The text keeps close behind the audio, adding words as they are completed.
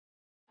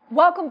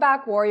Welcome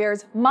back,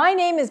 warriors. My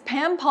name is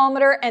Pam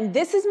Palmater, and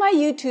this is my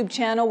YouTube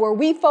channel where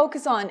we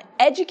focus on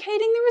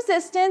educating the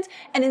resistance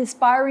and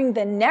inspiring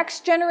the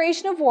next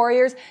generation of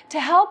warriors to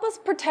help us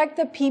protect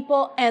the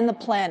people and the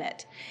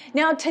planet.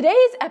 Now,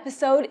 today's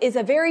episode is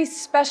a very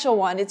special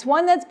one. It's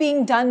one that's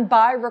being done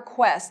by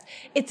request.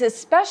 It's a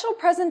special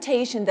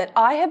presentation that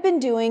I have been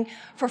doing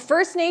for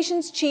First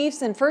Nations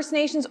chiefs and First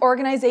Nations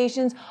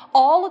organizations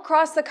all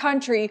across the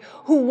country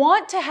who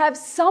want to have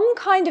some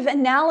kind of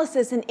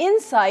analysis and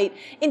insight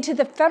into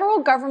the federal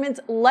government's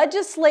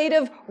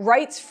legislative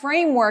rights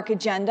framework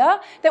agenda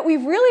that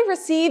we've really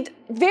received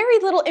very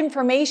little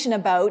information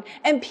about,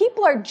 and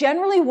people are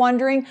generally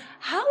wondering,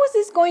 how is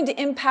this going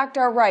to impact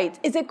our rights?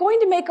 Is it going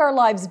to make our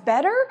lives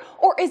better,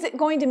 or is it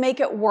going to make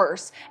it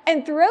worse?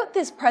 And throughout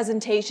this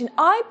presentation,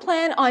 I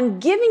plan on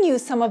giving you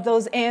some of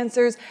those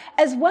answers,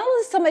 as well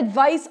as some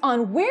advice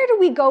on where do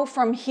we go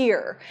from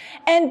here.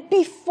 And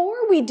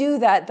before we do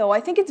that, though, I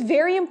think it's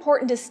very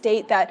important to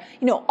state that,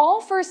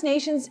 all First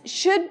Nations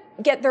should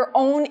get their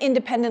own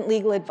independent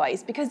legal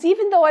advice, because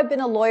even though I've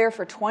been a lawyer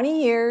for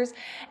 20 years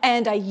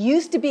and I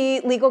used to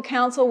be legal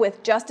counsel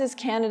with Justice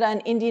Canada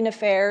and Indian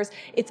Affairs,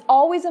 it's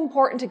always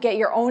important to get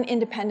your own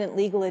independent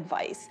legal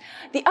advice.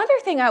 The other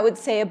thing I would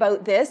say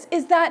about this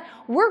is that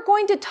we're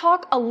going to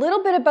talk a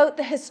little bit about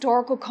the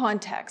historical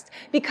context,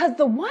 because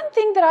the one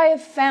thing that I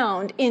have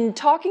found in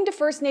talking to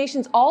First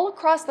Nations all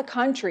across the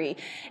country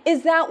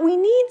is that we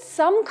need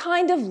some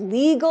kind of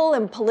legal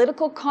and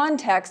political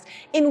context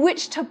in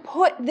which to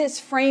put this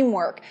framework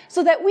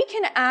so that we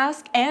can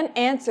ask and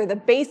answer the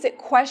basic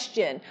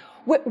question: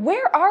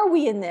 where are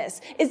we in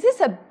this? Is this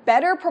a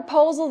better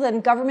proposal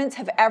than governments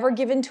have ever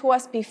given to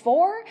us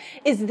before?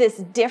 Is this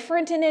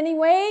different in any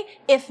way?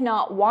 If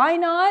not, why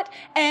not?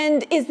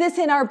 And is this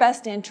in our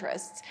best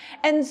interests?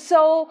 And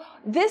so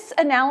this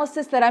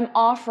analysis that I'm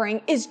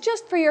offering is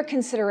just for your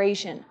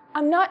consideration.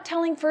 I'm not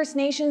telling First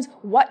Nations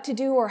what to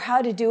do or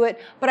how to do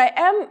it, but I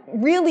am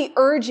really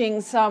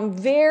urging some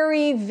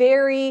very,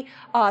 very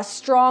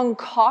strong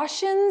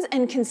cautions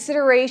and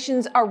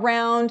considerations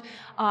around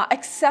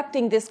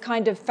accepting this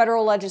kind of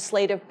federal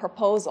legislative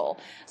proposal.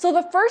 So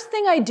the first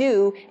thing I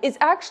do is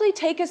actually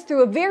take us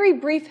through a very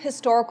brief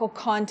historical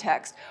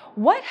context.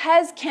 What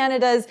has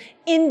Canada's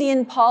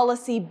Indian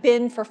policy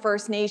been for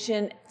First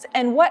Nations,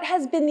 and what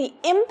has been the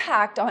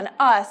impact on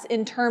us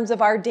in terms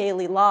of our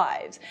daily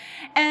lives?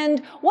 And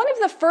one of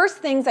the first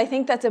things I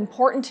think that's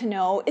important to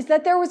know is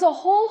that there was a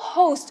whole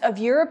host of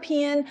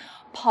European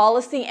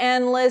policy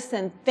analysts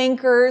and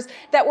thinkers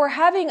that were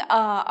having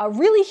a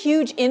really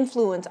huge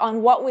influence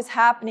on what was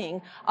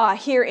happening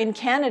here in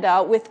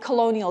Canada with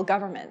colonial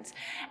governments.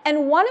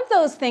 And one of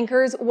those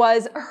thinkers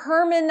was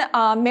Herman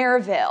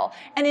Merivale.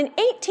 And in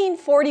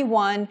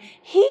 1841,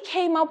 he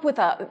came up with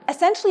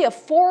essentially a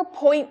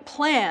 4-point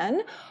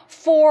plan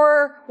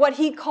for what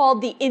he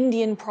called the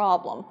Indian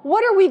problem.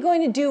 What are we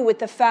going to do with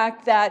the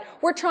fact that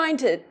we're trying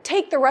to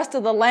take the rest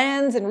of the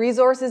lands and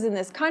resources in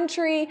this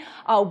country,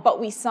 but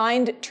we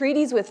signed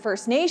treaties with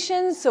First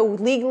Nations, so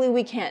legally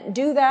we can't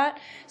do that.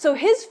 So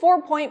his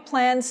 4-point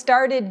plan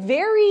started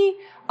very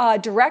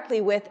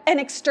directly with an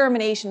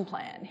extermination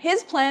plan.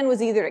 His plan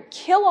was either to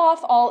kill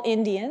off all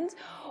Indians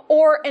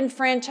or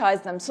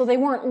enfranchise them so they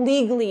weren't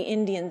legally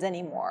Indians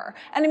anymore.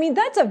 And I mean,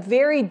 that's a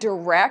very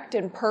direct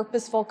and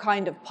purposeful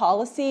kind of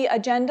policy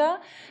agenda.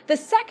 The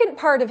second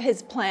part of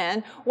his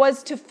plan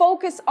was to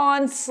focus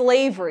on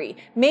slavery.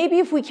 Maybe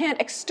if we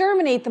can't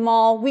exterminate them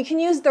all, we can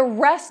use the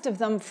rest of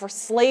them for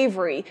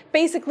slavery,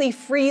 basically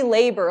free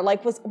labor,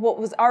 like what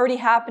was already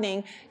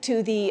happening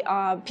to the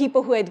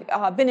people who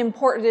had been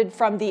imported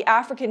from the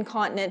African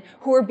continent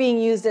who were being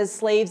used as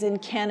slaves in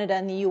Canada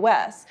and the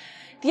US.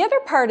 The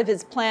other part of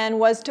his plan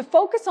was to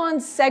focus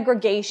on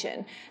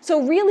segregation.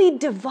 So really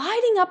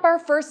dividing up our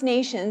First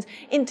Nations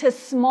into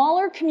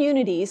smaller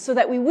communities so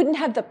that we wouldn't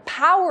have the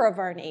power of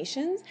our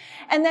nations,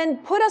 and then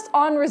put us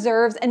on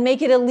reserves and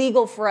make it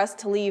illegal for us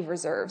to leave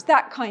reserves,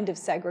 that kind of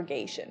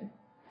segregation.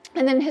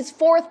 And then his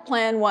fourth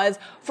plan was,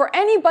 for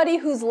anybody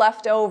who's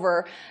left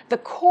over, the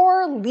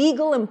core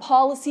legal and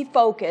policy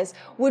focus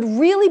would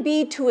really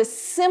be to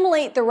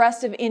assimilate the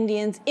rest of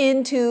Indians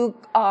into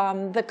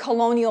the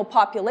colonial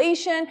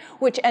population,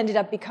 which ended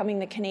up becoming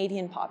the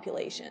Canadian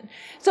population.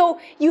 So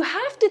you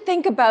have to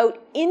think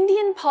about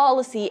Indian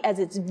policy as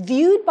it's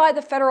viewed by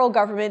the federal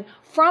government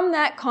from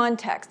that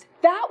context.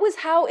 That was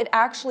how it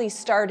actually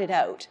started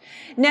out.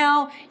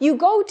 Now, you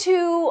go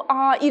to,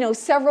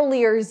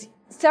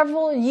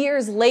 several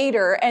years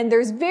later, and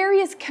there's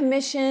various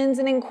commissions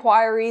and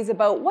inquiries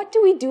about what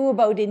do we do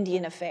about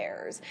Indian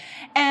affairs.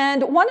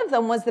 And one of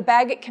them was the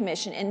Bagot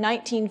Commission in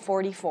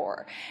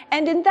 1944.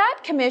 And in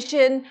that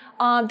commission,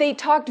 they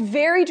talked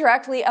very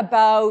directly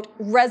about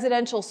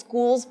residential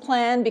schools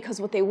plan, because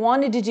what they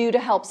wanted to do to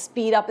help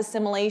speed up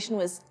assimilation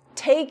was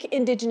take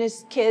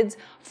Indigenous kids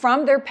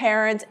from their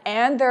parents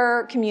and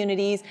their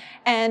communities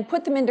and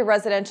put them into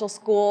residential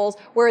schools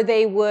where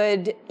they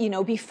would,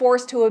 be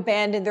forced to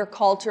abandon their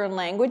culture and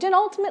language and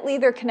ultimately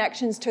their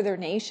connections to their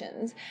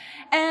nations.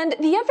 And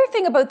the other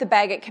thing about the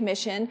Bagot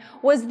Commission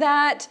was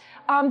that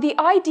the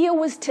idea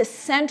was to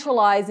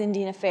centralize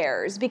Indian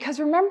affairs, because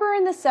remember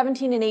in the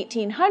 17 and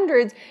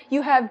 1800s,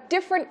 you have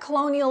different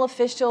colonial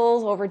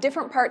officials over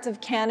different parts of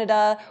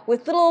Canada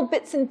with little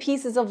bits and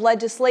pieces of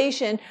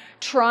legislation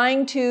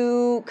trying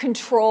to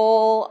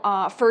control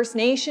First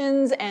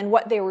Nations and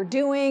what they were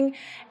doing.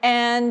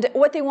 And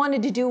what they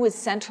wanted to do was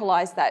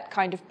centralize that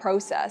kind of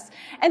process.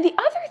 And the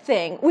other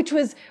thing, which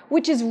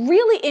is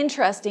really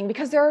interesting,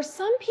 because there are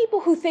some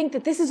people who think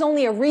that this is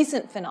only a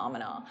recent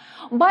phenomenon,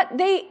 but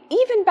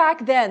even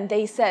back then,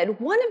 they said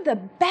one of the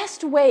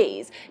best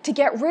ways to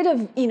get rid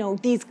of,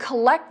 these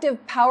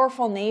collective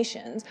powerful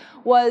nations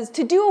was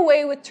to do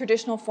away with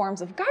traditional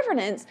forms of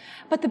governance,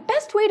 but the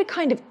best way to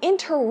kind of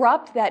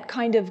interrupt that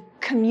kind of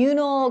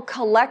communal,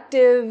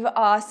 collective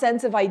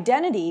sense of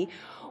identity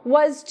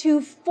was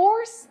to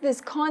force this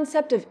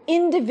concept of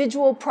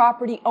individual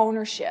property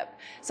ownership.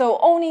 So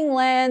owning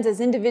lands as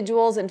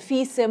individuals and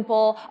fee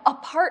simple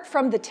apart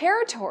from the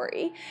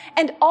territory,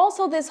 and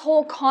also this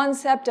whole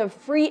concept of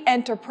free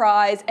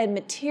enterprise and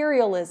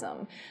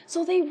materialism.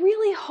 So they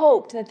really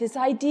hoped that this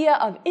idea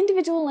of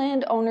individual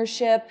land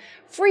ownership,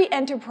 free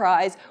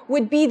enterprise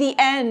would be the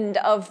end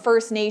of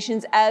First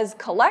Nations as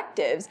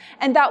collectives.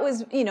 And that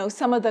was,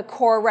 some of the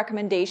core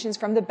recommendations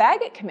from the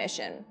Bagot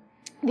Commission.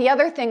 The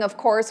other thing, of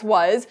course,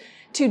 was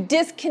to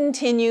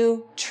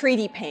discontinue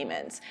treaty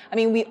payments. I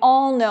mean, we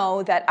all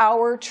know that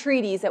our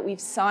treaties that we've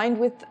signed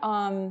with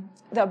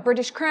the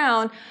British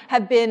Crown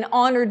have been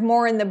honored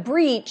more in the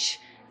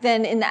breach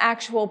than in the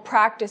actual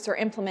practice or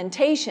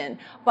implementation.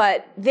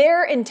 But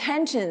their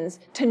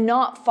intentions to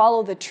not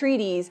follow the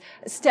treaties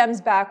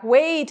stems back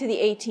way to the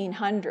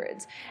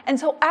 1800s. And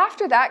so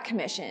after that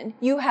commission,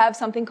 you have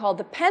something called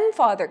the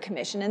Penfather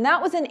Commission, and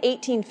that was in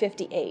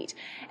 1858.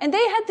 And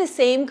they had the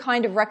same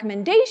kind of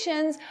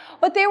recommendations,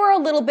 but they were a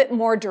little bit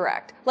more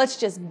direct. Let's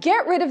just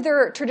get rid of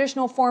their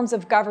traditional forms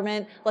of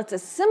government. Let's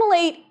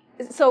assimilate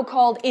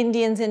so-called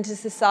Indians into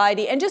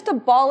society and just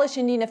abolish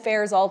Indian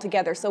affairs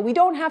altogether, so we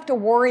don't have to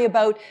worry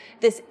about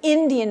this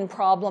Indian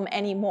problem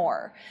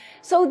anymore.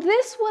 So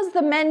this was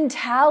the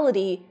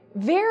mentality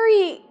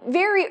very,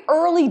 very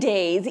early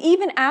days,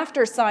 even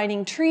after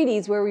signing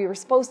treaties where we were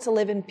supposed to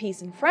live in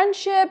peace and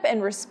friendship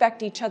and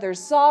respect each other's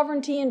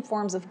sovereignty and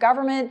forms of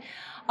government.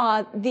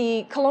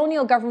 The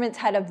colonial governments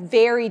had a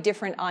very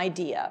different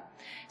idea.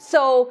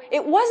 So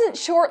it wasn't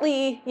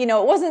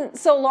it wasn't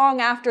so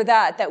long after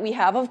that that we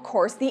have, of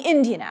course, the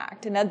Indian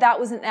Act. And that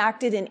was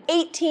enacted in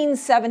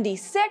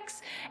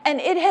 1876,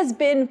 and it has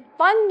been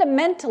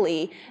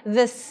fundamentally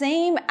the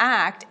same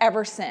act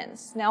ever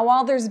since. Now,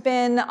 while there's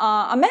been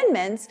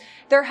amendments,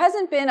 there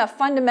hasn't been a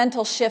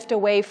fundamental shift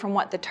away from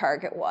what the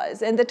target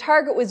was. And the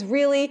target was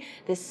really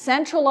this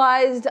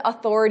centralized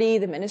authority,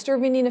 the Minister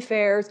of Indian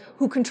Affairs,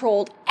 who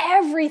controlled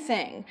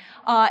everything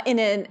in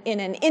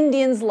an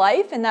Indian's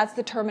life, and that's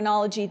the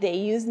terminology they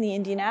use in the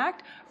Indian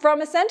Act, from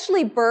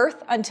essentially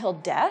birth until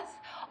death.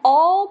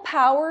 All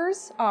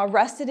powers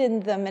rested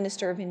in the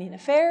Minister of Indian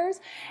Affairs,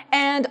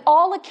 and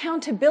all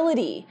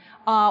accountability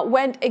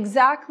went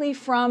exactly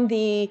from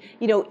the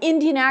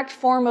Indian Act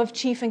form of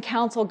chief and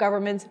council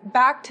governments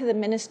back to the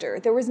minister.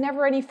 There was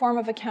never any form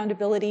of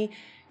accountability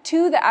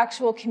to the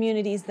actual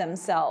communities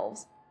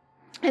themselves.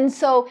 And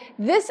so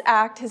this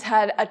act has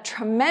had a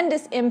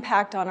tremendous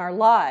impact on our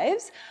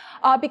lives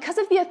because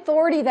of the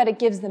authority that it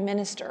gives the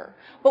minister.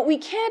 But we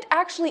can't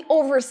actually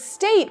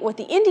overstate what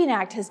the Indian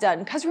Act has done,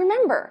 because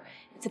remember,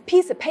 it's a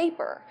piece of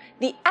paper.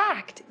 The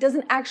act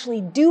doesn't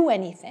actually do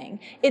anything.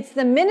 It's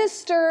the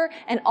minister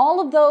and all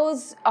of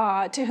those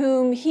to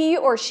whom he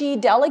or she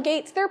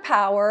delegates their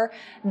power.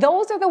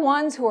 Those are the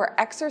ones who are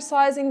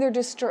exercising their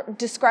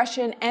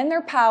discretion and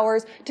their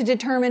powers to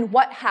determine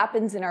what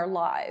happens in our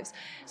lives.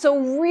 So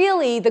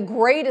really, the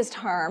greatest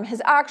harm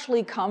has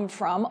actually come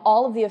from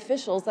all of the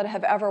officials that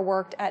have ever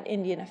worked at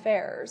Indian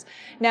Affairs.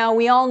 Now,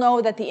 we all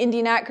know that the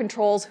Indian Act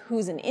controls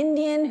who's an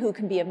Indian, who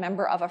can be a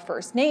member of a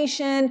First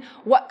Nation,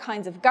 what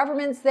kinds of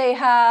governments they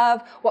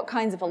have, what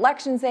kinds of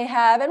elections they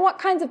have, and what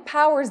kinds of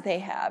powers they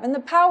have. And the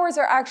powers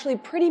are actually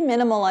pretty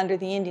minimal under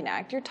the Indian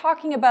Act. You're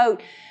talking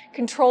about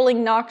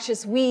controlling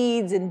noxious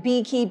weeds and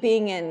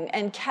beekeeping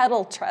and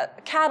cattle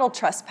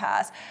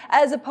trespass,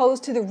 as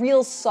opposed to the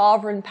real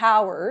sovereign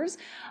powers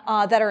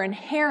that are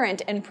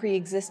inherent and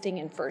pre-existing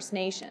in First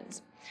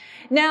Nations.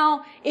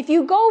 Now, if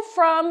you go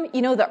from,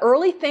 the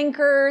early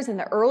thinkers and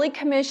the early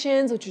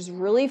commissions, which was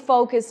really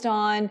focused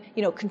on,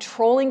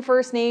 controlling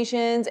First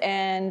Nations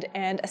and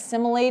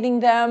assimilating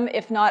them,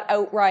 if not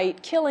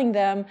outright killing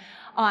them,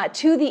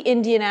 to the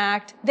Indian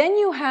Act, then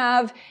you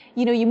have,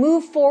 you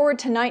move forward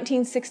to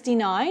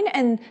 1969,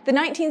 and the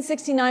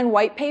 1969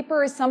 White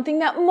Paper is something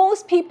that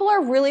most people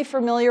are really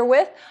familiar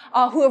with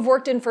who have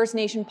worked in First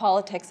Nation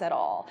politics at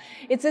all.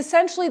 It's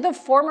essentially the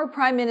former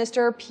Prime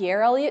Minister,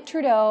 Pierre Elliott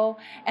Trudeau,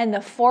 and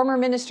the former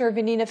Minister of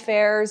Indian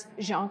Affairs,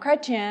 Jean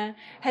Chrétien,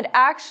 had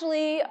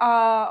actually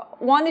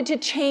wanted to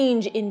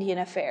change Indian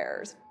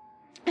affairs.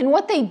 And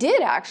what they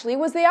did actually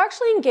was they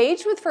actually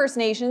engaged with First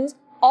Nations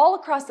all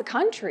across the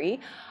country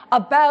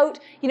about,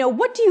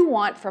 what do you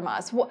want from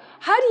us?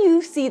 How do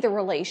you see the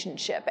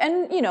relationship?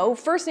 And,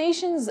 First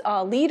Nations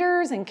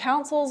leaders and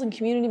councils and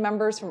community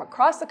members from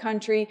across the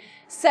country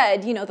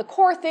said, the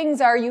core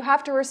things are you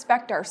have to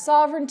respect our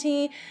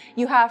sovereignty,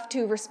 you have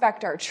to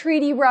respect our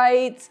treaty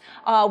rights,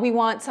 we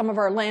want some of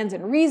our lands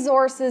and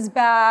resources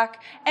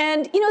back,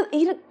 and,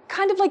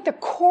 kind of like the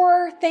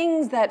core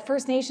things that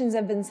First Nations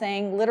have been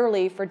saying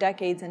literally for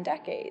decades and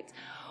decades.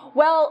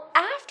 Well,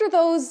 after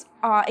those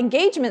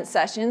engagement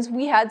sessions,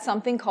 we had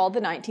something called the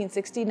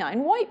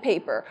 1969 White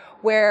Paper,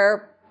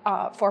 where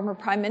former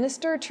Prime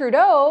Minister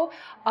Trudeau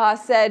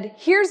said,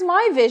 here's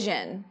my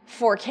vision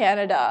for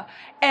Canada.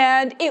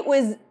 And it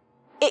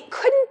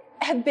couldn't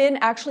have been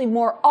actually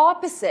more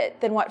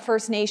opposite than what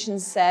First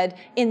Nations said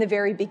in the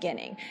very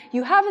beginning.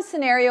 You have a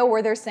scenario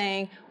where they're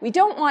saying, we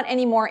don't want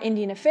any more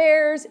Indian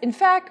affairs. In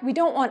fact, we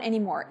don't want any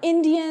more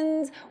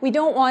Indians. We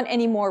don't want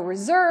any more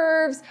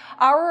reserves.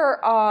 Our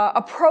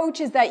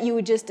approach is that you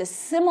would just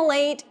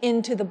assimilate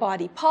into the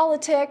body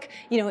politic,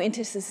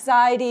 into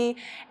society.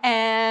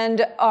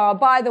 And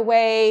by the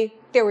way,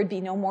 there would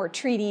be no more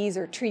treaties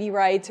or treaty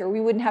rights, or we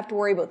wouldn't have to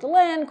worry about the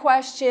land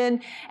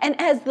question. And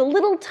as the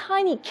little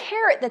tiny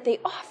carrot that they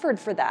offered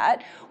for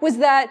that was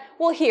that,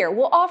 well, here,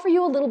 we'll offer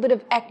you a little bit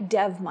of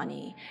ec-dev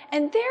money.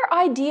 And their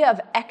idea of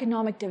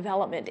economic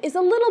development is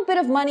a little bit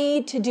of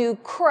money to do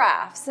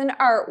crafts and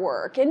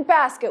artwork and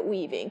basket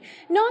weaving,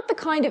 not the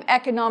kind of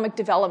economic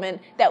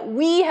development that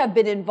we have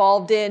been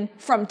involved in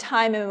from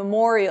time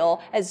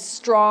immemorial as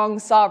strong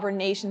sovereign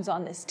nations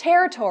on this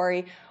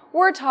territory.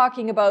 We're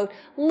talking about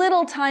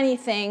little tiny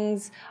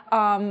things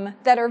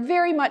that are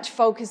very much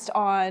focused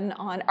on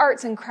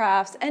arts and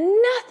crafts, and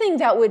nothing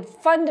that would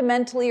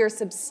fundamentally or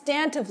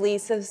substantively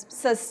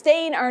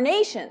sustain our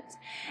nations.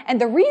 And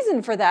the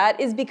reason for that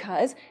is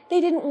because they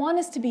didn't want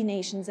us to be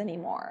nations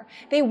anymore.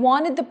 They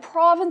wanted the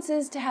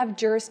provinces to have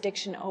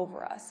jurisdiction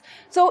over us.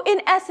 So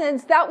in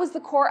essence, that was the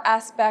core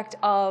aspect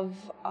of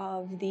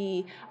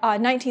the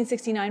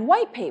 1969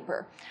 White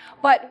Paper.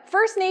 But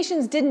First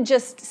Nations didn't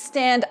just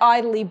stand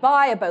idly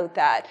by about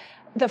that.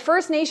 The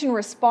First Nation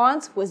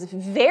response was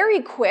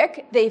very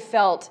quick. They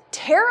felt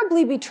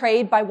terribly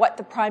betrayed by what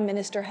the Prime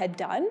Minister had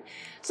done.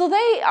 So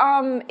they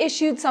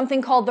issued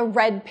something called the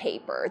Red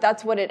Paper.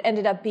 That's what it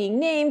ended up being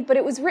named, but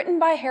it was written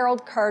by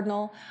Harold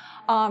Cardinal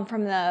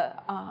from the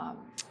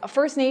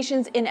First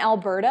Nations in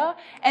Alberta,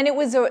 and it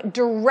was a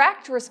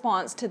direct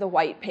response to the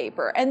White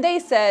Paper. And they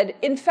said,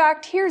 in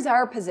fact, here's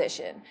our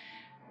position.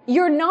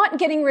 You're not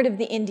getting rid of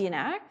the Indian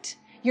Act.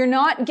 You're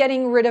not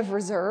getting rid of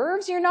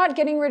reserves. You're not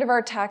getting rid of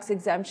our tax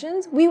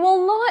exemptions. We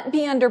will not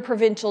be under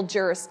provincial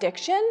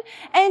jurisdiction,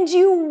 and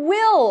you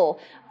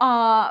will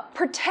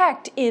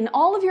protect in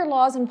all of your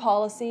laws and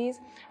policies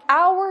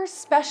our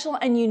special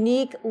and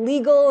unique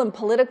legal and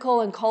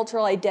political and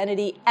cultural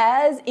identity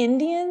as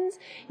Indians.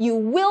 You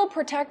will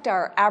protect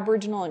our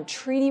Aboriginal and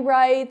treaty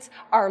rights,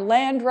 our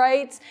land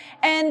rights.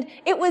 And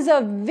it was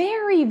a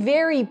very,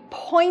 very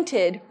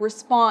pointed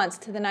response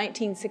to the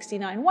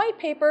 1969 White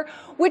Paper,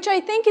 which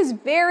I think is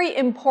very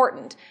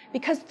important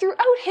because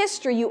throughout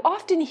history, you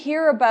often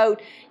hear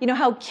about,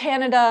 how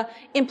Canada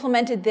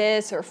implemented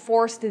this or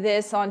forced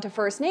this onto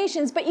First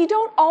Nations, but you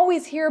don't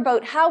always hear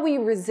about how we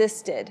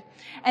resisted.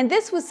 And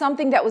this was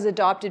something that was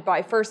adopted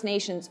by First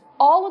Nations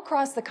all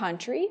across the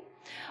country.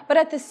 But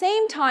at the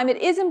same time, it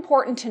is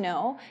important to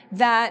know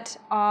that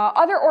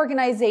other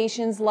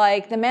organizations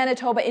like the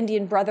Manitoba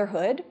Indian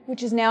Brotherhood,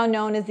 which is now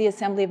known as the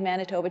Assembly of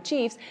Manitoba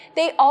Chiefs,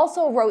 they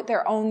also wrote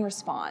their own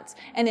response,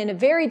 and in a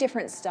very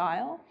different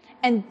style.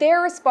 And their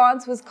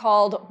response was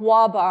called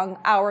Wabang,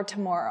 Our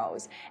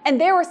Tomorrows.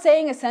 And they were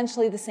saying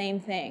essentially the same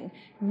thing.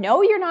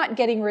 No, you're not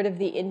getting rid of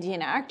the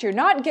Indian Act. You're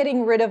not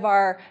getting rid of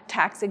our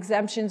tax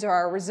exemptions or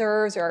our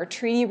reserves or our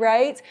treaty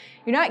rights.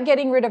 You're not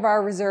getting rid of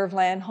our reserve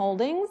land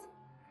holdings.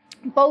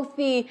 Both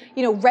the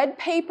Red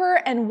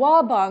Paper and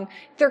Wabang,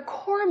 their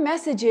core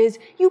message is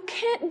you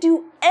can't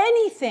do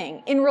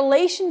anything in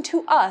relation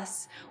to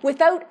us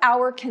without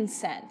our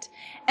consent.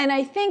 And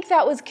I think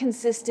that was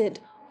consistent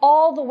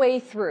all the way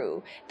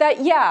through.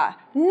 That, yeah,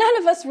 none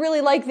of us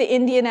really like the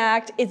Indian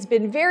Act. It's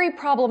been very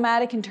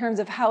problematic in terms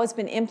of how it's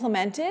been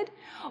implemented,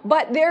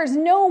 but there's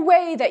no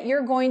way that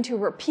you're going to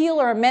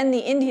repeal or amend the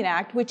Indian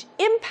Act, which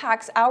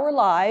impacts our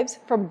lives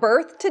from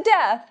birth to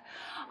death,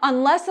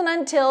 unless and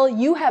until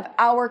you have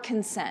our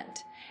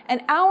consent.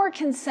 And our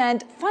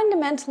consent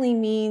fundamentally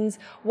means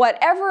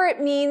whatever it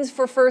means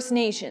for First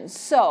Nations.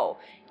 So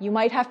you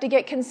might have to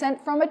get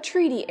consent from a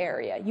treaty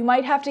area. You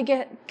might have to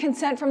get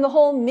consent from the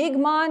whole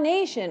Mi'kmaq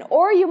Nation,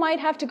 or you might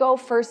have to go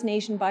First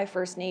Nation by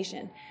First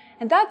Nation.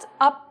 And that's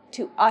up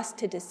to us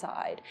to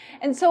decide.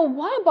 And so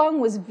Wabung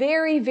was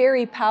very,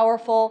 very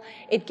powerful.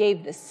 It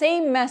gave the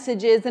same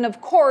messages and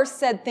of course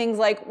said things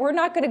like, we're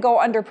not going to go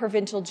under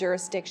provincial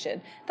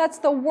jurisdiction. That's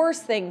the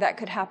worst thing that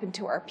could happen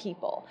to our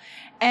people.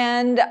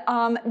 And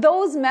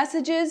those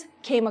messages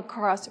came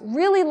across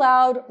really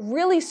loud,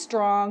 really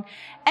strong.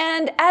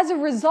 And as a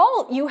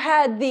result, you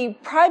had the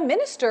Prime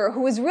Minister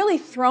who was really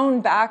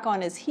thrown back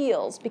on his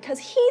heels because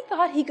he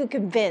thought he could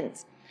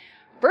convince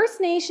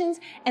First Nations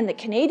and the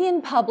Canadian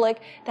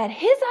public that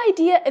his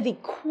idea of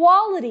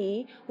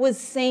equality was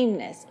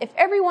sameness. If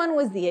everyone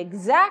was the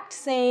exact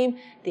same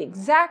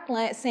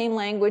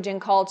language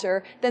and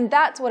culture, then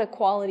that's what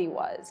equality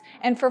was.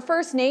 And for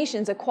First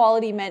Nations,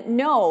 equality meant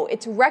no,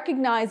 it's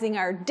recognizing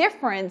our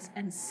difference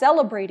and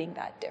celebrating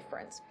that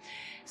difference.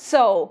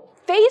 So,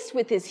 faced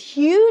with this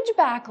huge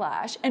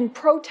backlash and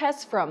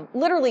protests from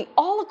literally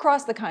all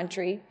across the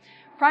country,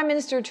 Prime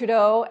Minister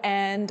Trudeau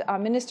and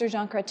Minister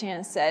Jean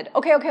Chrétien said,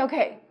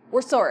 okay,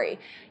 we're sorry.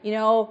 You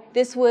know,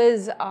 this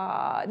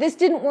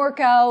didn't work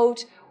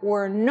out.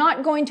 We're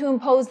not going to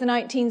impose the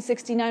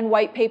 1969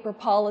 white paper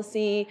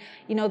policy.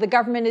 You know, the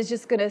government is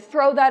just going to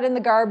throw that in the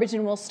garbage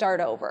and we'll start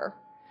over.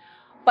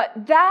 But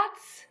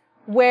that's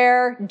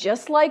where,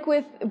 just like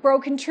with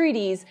broken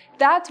treaties,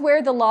 that's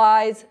where the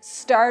lies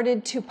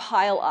started to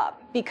pile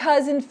up.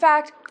 Because in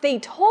fact, they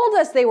told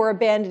us they were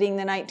abandoning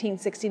the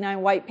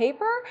 1969 white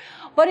paper,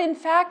 but in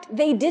fact,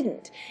 they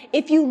didn't.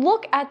 If you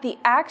look at the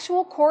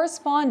actual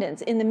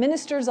correspondence in the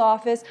minister's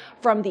office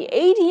from the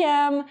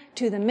ADM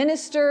to the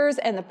ministers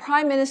and the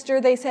Prime Minister,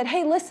 they said,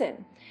 hey,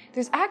 listen,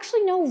 there's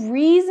actually no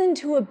reason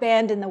to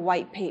abandon the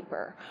white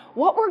paper.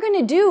 What we're going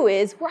to do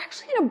is we're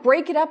actually going to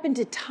break it up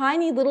into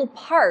tiny little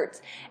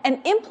parts and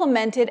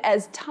implement it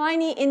as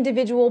tiny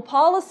individual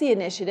policy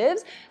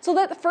initiatives so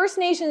that the First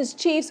Nations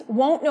chiefs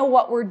won't know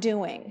what we're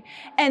doing.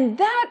 And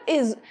that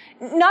is,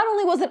 not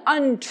only was it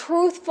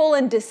untruthful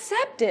and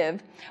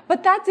deceptive,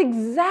 but that's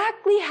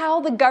exactly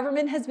how the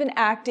government has been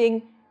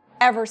acting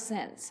ever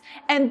since.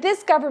 And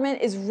this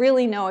government is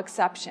really no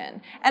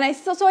exception. And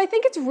so I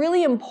think it's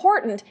really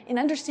important in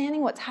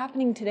understanding what's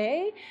happening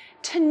today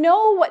to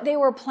know what they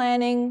were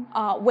planning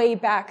way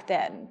back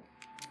then.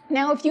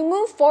 Now, if you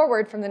move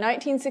forward from the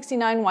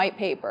 1969 white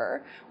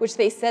paper, which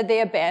they said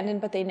they abandoned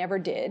but they never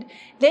did,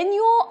 then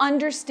you'll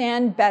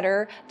understand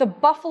better the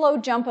Buffalo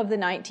jump of the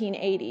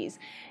 1980s.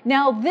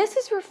 Now, this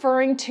is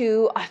referring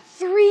to a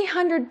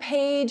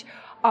 300-page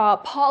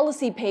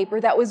policy paper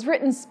that was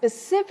written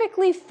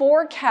specifically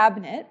for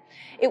cabinet.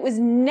 It was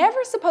never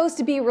supposed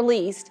to be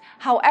released.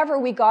 However,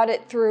 we got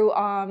it through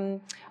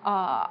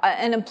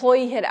an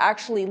employee had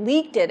actually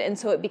leaked it, and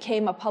so it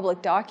became a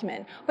public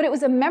document. But it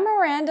was a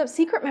memorandum,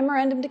 secret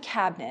memorandum to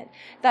cabinet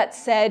that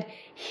said,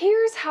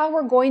 here's how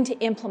we're going to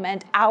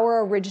implement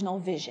our original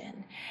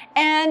vision.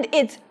 And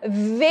it's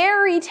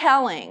very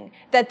telling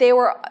that they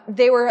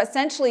were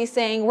essentially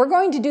saying, we're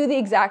going to do the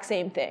exact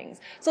same things.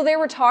 So they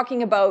were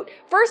talking about,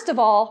 first of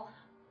all,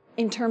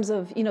 in terms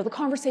of, you know, the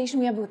conversation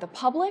we have with the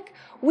public,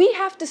 we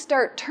have to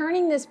start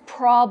turning this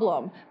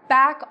problem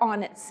back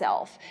on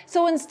itself.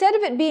 So instead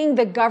of it being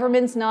the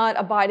government's not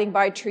abiding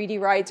by treaty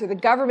rights or the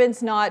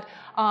government's not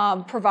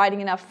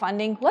providing enough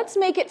funding, let's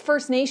make it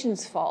First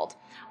Nations' fault.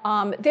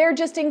 They're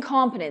just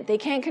incompetent. They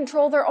can't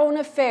control their own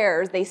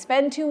affairs. They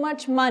spend too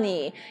much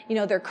money. You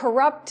know, they're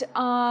corrupt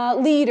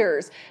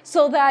leaders.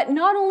 So that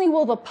not only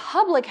will the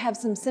public have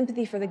some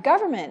sympathy for the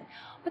government,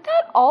 but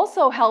that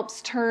also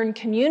helps turn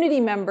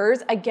community members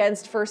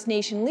against First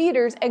Nation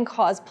leaders and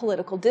cause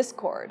political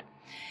discord.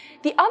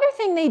 The other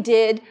thing they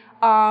did,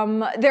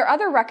 their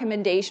other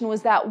recommendation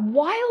was that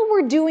while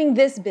we're doing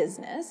this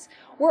business,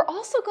 we're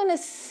also going to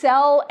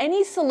sell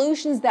any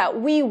solutions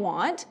that we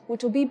want,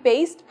 which will be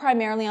based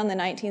primarily on the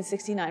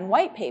 1969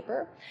 white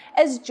paper,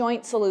 as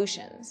joint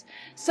solutions.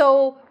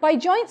 So by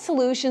joint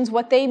solutions,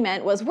 what they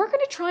meant was we're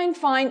going to try and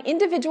find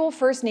individual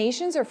First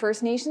Nations or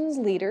First Nations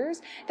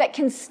leaders that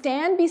can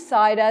stand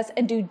beside us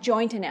and do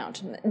joint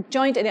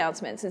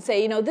announcements and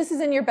say, you know, this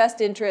is in your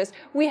best interest.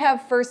 We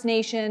have First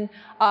Nation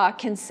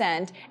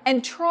consent,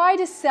 and try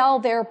to sell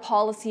their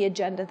policy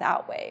agenda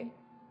that way.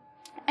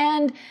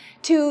 And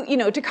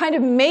to kind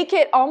of make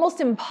it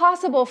almost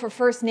impossible for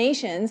First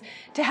Nations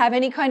to have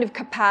any kind of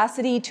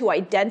capacity to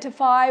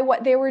identify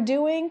what they were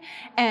doing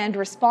and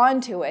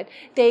respond to it,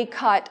 they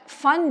cut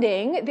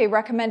funding. They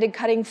recommended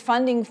cutting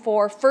funding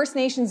for First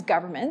Nations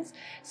governments.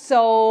 So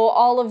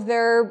all of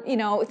their,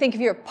 think of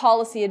your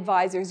policy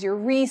advisors, your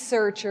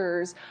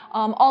researchers,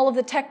 all of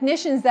the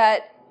technicians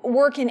that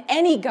work in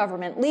any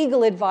government,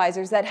 legal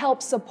advisors that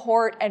help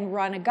support and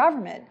run a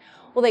government.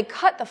 Well, they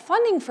cut the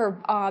funding for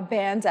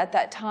bands at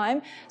that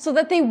time so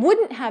that they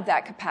wouldn't have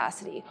that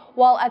capacity,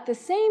 while at the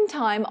same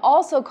time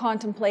also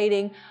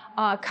contemplating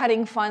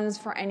cutting funds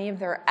for any of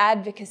their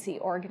advocacy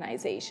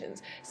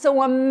organizations.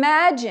 So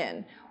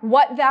imagine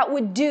what that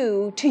would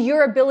do to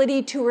your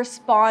ability to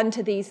respond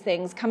to these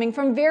things coming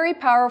from very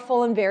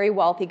powerful and very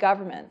wealthy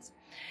governments.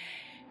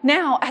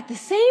 Now, at the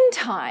same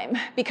time,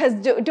 because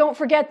don't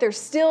forget, they're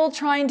still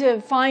trying to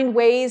find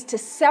ways to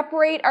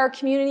separate our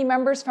community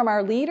members from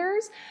our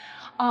leaders,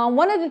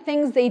 one of the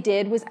things they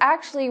did was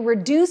actually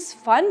reduce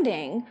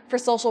funding for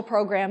social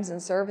programs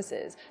and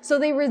services. So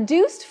they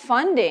reduced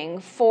funding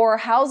for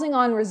housing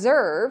on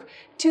reserve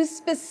to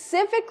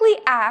specifically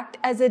act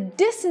as a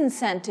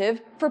disincentive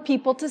for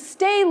people to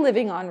stay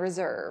living on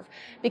reserve,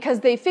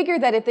 because they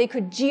figured that if they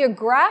could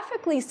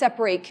geographically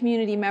separate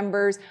community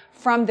members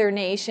from their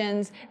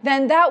nations,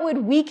 then that would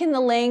weaken the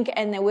link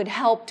and that would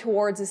help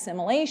towards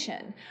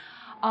assimilation.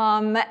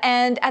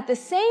 And at the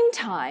same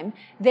time,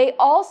 they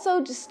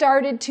also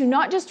started to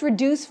not just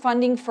reduce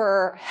funding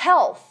for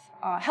health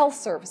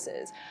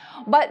services,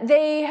 but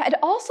they had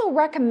also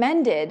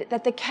recommended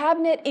that the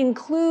cabinet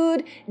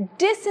include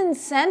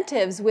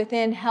disincentives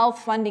within health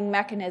funding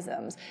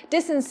mechanisms.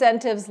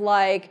 Disincentives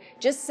like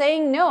just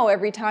saying no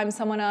every time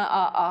someone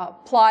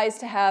applies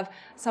to have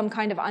some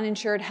kind of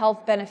uninsured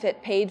health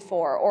benefit paid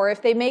for, or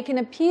if they make an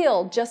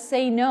appeal, just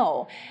say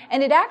no.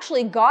 And it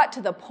actually got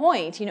to the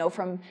point, you know,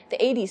 from the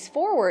 80s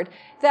forward,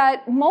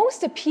 that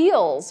most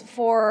appeals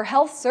for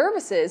health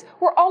services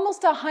were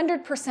almost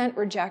 100%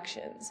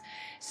 rejections.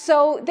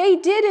 So they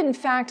did, in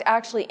fact,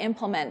 actually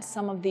implement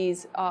some of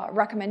these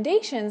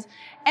recommendations,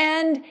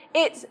 and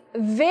it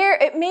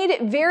made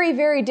it very,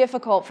 very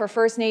difficult for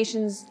First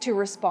Nations to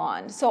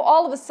respond. So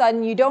all of a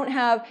sudden, you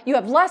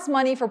have less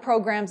money for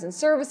programs and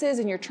services,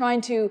 and you're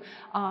trying to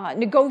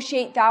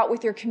negotiate that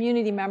with your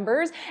community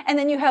members, and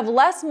then you have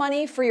less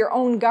money for your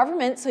own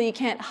government, so you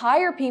can't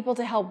hire people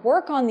to help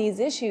work on these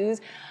issues.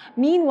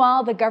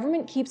 Meanwhile, the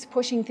government keeps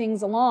pushing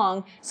things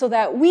along so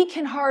that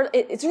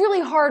it's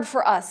really hard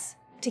for us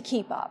to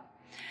keep up.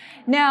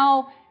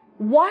 Now,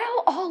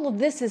 while all of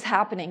this is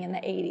happening in the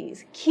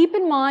 80s, keep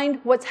in mind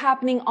what's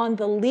happening on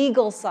the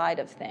legal side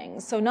of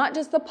things. So not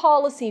just the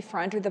policy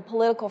front or the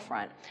political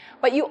front,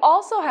 but you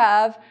also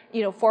have,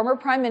 you know, former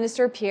Prime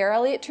Minister Pierre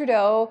Elliott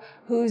Trudeau,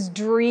 whose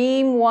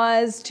dream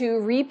was to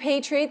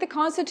repatriate the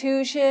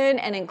Constitution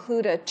and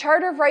include a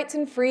Charter of Rights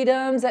and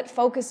Freedoms that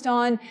focused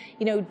on,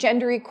 you know,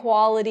 gender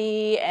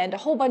equality and a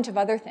whole bunch of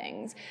other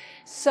things.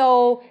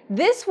 So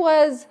this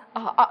was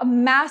a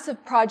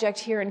massive project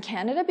here in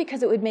Canada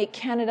because it would make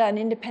Canada an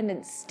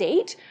independent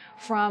state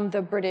from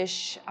the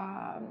British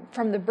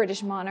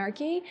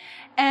monarchy.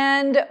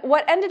 And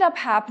what ended up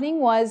happening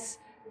was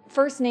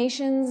First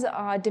Nations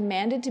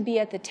demanded to be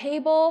at the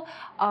table.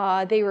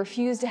 They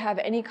refused to have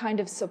any kind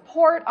of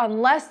support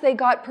unless they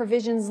got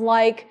provisions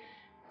like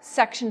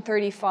Section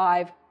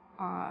 35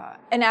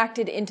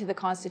 enacted into the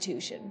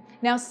Constitution.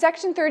 Now,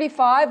 Section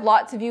 35,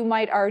 lots of you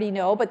might already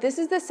know, but this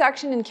is the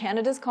section in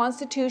Canada's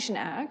Constitution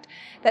Act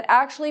that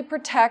actually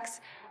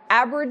protects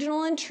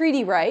Aboriginal and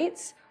treaty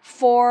rights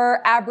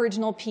for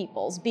Aboriginal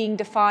peoples, being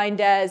defined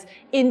as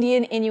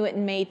Indian, Inuit,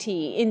 and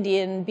Métis,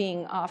 Indian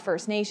being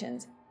First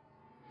Nations.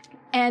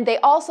 And they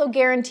also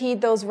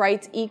guaranteed those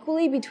rights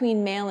equally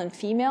between male and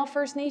female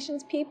First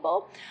Nations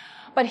people.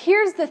 But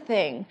here's the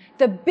thing.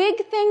 The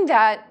big thing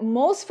that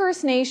most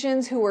First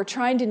Nations who were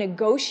trying to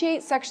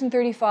negotiate Section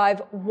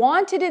 35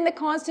 wanted in the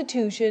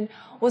Constitution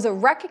was a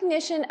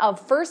recognition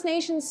of First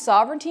Nations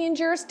sovereignty and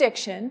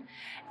jurisdiction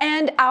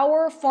and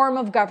our form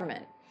of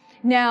government.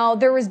 Now,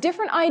 there was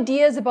different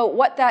ideas about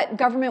what that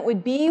government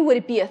would be. Would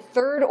it be a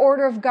third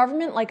order of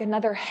government, like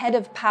another head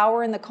of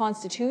power in the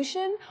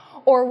Constitution?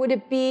 Or would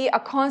it be a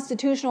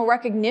constitutional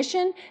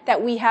recognition that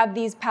we have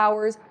these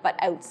powers,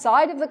 but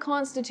outside of the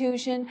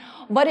Constitution?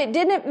 But it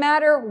didn't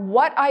matter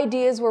what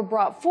ideas were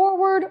brought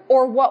forward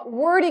or what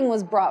wording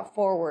was brought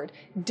forward.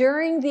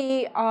 During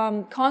the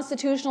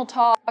constitutional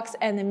talks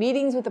and the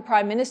meetings with the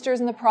prime ministers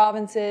in the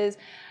provinces,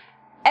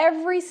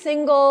 every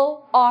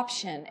single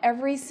option,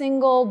 every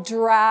single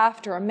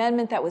draft or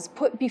amendment that was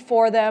put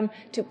before them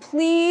to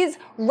please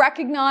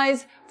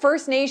recognize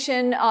First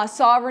Nation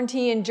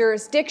sovereignty and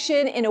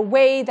jurisdiction in a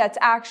way that's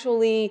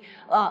actually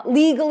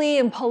legally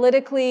and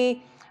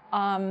politically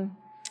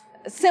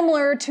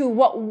similar to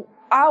what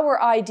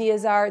our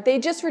ideas are, they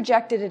just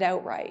rejected it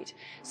outright.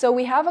 So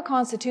we have a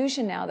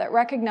constitution now that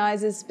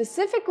recognizes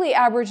specifically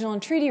Aboriginal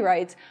and treaty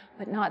rights,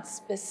 but not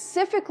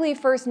specifically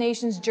First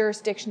Nations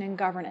jurisdiction and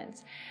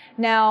governance.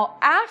 Now,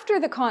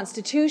 after the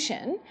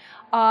Constitution,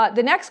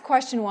 the next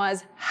question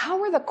was,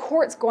 how are the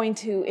courts going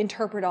to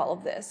interpret all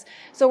of this?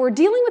 So we're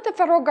dealing with the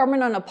federal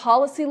government on a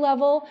policy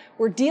level,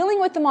 we're dealing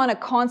with them on a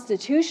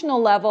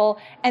constitutional level,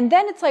 and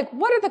then it's like,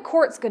 what are the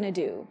courts going to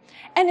do?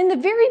 And in the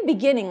very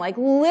beginning, like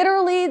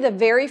literally the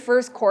very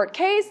first court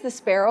case, the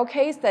Sparrow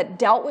case that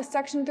dealt with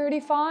Section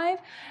 35,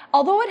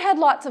 although it had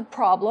lots of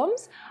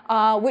problems,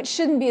 which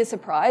shouldn't be a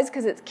surprise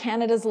because it's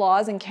Canada's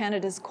laws and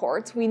Canada's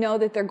courts, we know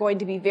that they're going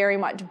to be very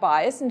much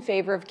biased in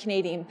favor of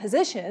Canadian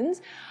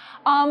positions.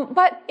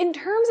 But in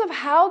terms of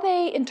how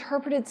they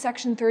interpreted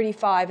Section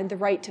 35 and the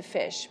right to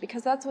fish,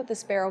 because that's what the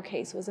Sparrow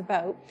case was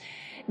about,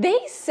 they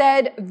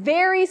said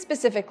very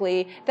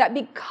specifically that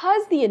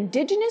because the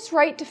Indigenous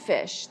right to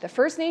fish, the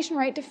First Nation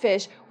right to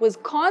fish, was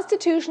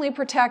constitutionally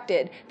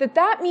protected,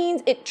 that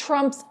means it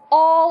trumps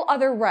all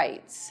other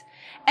rights.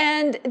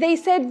 And they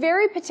said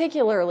very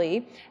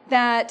particularly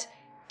that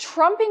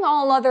trumping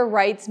all other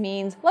rights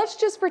means let's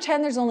just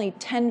pretend there's only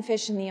 10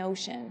 fish in the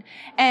ocean.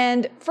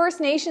 And First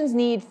Nations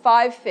need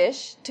 5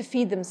 fish to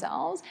feed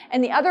themselves,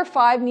 and the other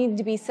 5 need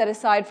to be set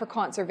aside for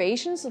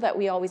conservation so that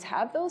we always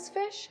have those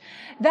fish.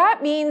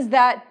 That means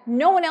that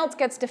no one else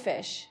gets to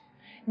fish.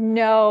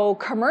 No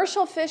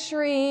commercial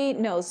fishery,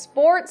 no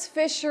sports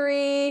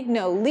fishery,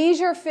 no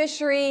leisure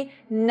fishery,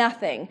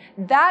 nothing.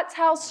 That's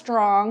how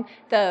strong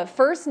the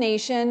First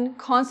Nation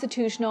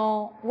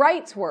constitutional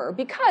rights were.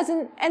 Because,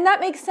 and that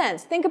makes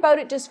sense. Think about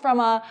it just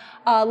from a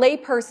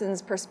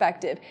layperson's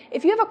perspective.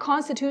 If you have a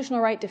constitutional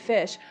right to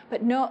fish,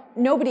 but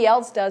nobody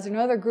else does, or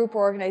no other group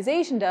or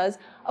organization does,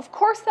 of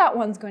course that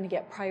one's going to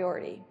get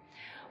priority.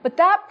 But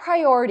that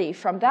priority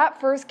from that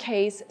first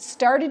case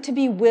started to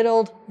be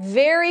whittled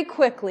very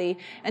quickly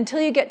until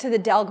you get to the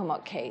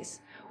Delgamuukw case,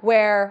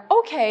 where,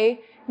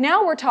 okay,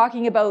 now we're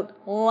talking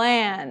about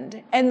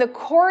land, and the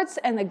courts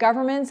and the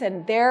governments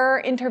and their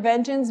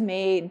interventions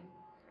made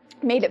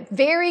it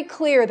very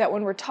clear that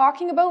when we're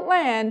talking about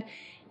land,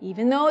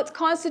 even though it's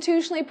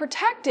constitutionally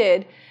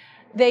protected,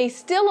 they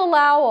still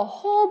allow a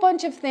whole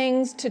bunch of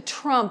things to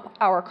trump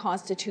our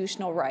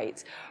constitutional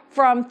rights.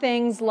 From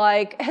things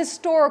like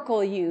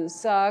historical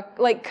use,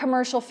 like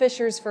commercial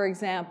fishers, for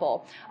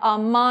example,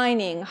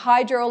 mining,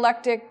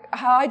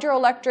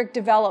 hydroelectric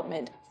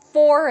development,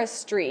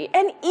 forestry,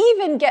 and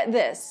even, get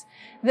this,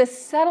 the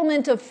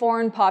settlement of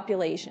foreign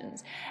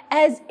populations.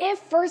 As if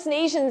First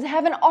Nations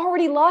haven't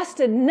already lost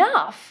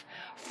enough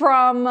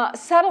from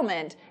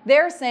settlement,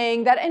 they're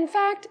saying that, in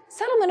fact,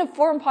 settlement of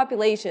foreign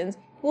populations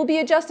will be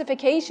a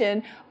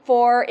justification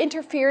for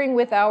interfering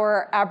with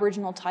our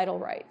Aboriginal title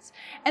rights.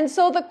 And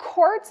so the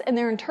courts and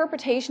their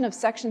interpretation of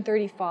Section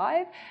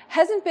 35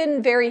 hasn't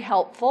been very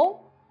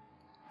helpful.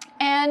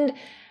 And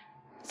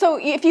so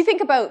if you think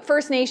about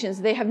First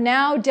Nations, they have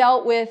now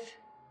dealt with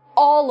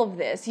all of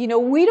this. You know,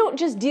 we don't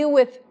just deal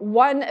with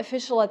one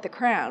official at the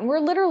Crown.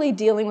 We're literally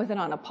dealing with it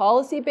on a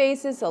policy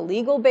basis, a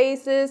legal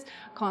basis,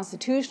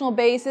 constitutional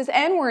basis,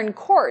 and we're in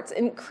courts,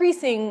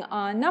 increasing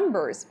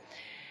numbers.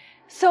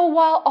 So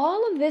while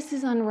all of this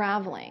is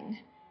unraveling,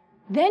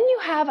 then you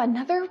have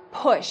another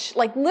push,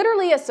 like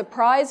literally a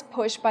surprise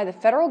push by the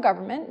federal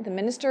government, the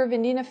Minister of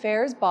Indian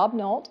Affairs, Bob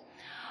Nolt.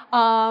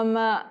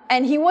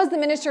 And he was the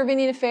Minister of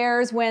Indian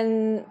Affairs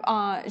when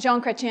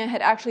Jean Chrétien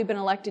had actually been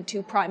elected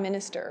to Prime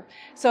Minister.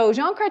 So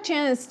Jean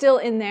Chrétien is still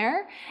in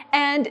there,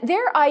 and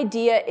their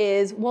idea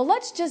is, well,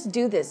 let's just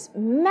do this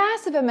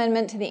massive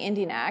amendment to the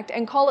Indian Act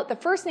and call it the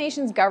First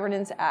Nations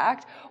Governance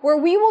Act, where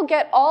we will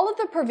get all of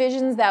the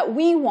provisions that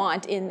we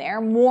want in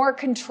there, more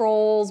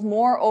controls,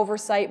 more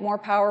oversight, more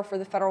power for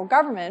the federal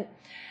government.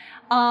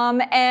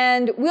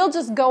 And we'll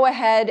just go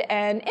ahead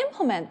and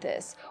implement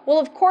this. Well,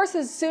 of course,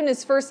 as soon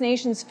as First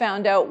Nations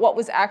found out what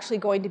was actually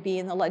going to be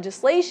in the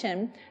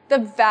legislation, the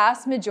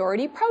vast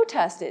majority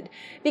protested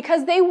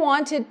because they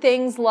wanted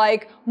things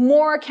like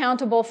more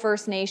accountable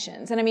First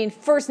Nations. And I mean,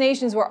 First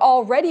Nations were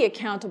already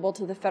accountable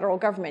to the federal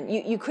government.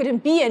 You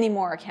couldn't be any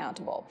more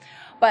accountable.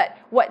 But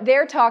what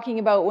they're talking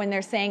about when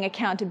they're saying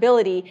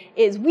accountability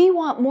is we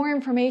want more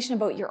information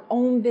about your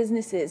own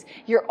businesses,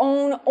 your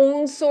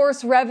own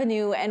source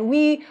revenue, and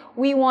we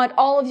want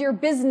all of your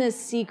business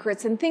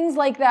secrets and things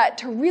like that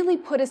to really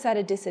put us at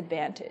a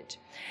disadvantage.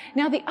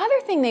 Now, the other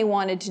thing they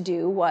wanted to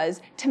do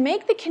was to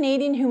make the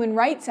Canadian Human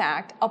Rights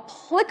Act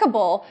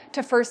applicable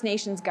to First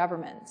Nations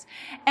governments.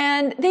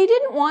 And they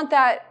didn't want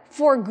that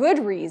for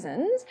good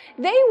reasons.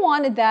 They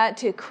wanted that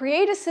to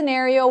create a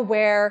scenario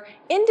where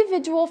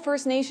individual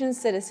First Nations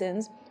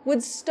citizens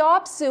would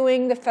stop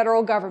suing the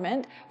federal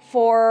government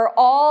for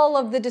all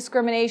of the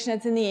discrimination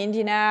that's in the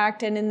Indian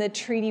Act and in the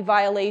treaty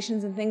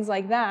violations and things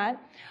like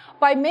that,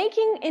 by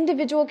making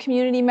individual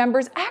community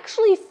members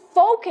actually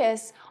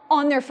focus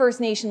on their First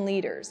Nation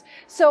leaders.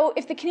 So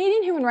if the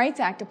Canadian Human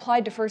Rights Act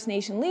applied to First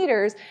Nation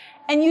leaders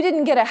and you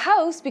didn't get a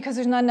house because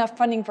there's not enough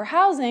funding for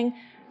housing,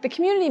 the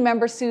community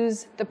member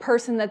sues the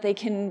person that they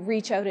can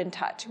reach out and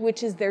touch,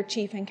 which is their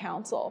chief and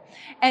council,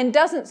 and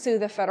doesn't sue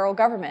the federal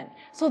government.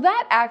 So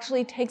that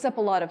actually takes up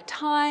a lot of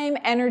time,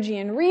 energy,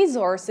 and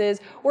resources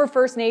where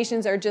First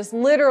Nations are just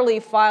literally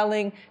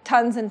filing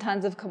tons and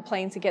tons of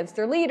complaints against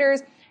their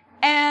leaders,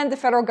 and the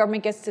federal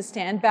government gets to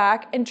stand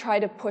back and try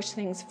to push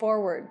things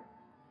forward.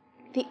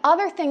 The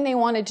other thing they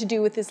wanted to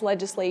do with this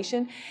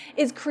legislation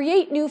is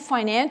create new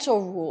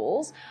financial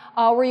rules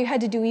where you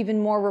had to do even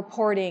more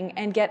reporting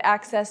and get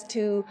access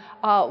to,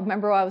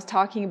 remember I was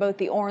talking about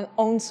the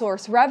own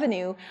source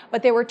revenue,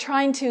 but they were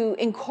trying to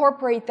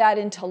incorporate that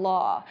into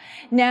law.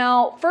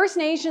 Now, First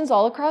Nations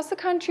all across the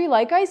country,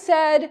 like I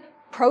said,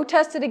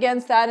 protested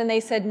against that, and they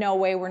said, no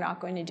way, we're not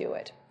going to do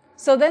it.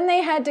 So then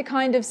they had to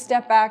kind of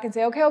step back and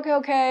say,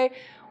 okay,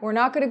 we're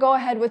not going to go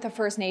ahead with the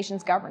First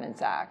Nations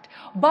Governance Act.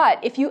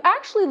 But if you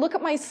actually look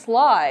at my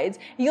slides,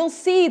 you'll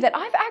see that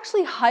I've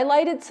actually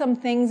highlighted some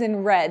things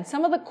in red,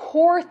 some of the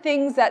core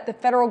things that the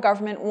federal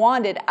government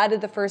wanted out of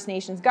the First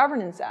Nations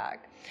Governance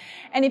Act.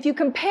 And if you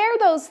compare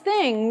those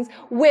things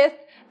with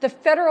the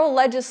federal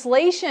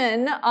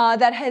legislation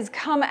that has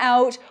come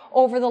out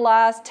over the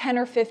last 10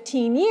 or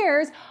 15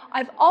 years,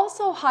 I've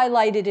also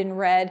highlighted in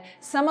red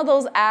some of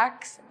those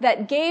acts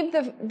that gave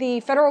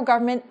the federal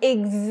government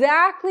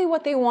exactly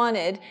what they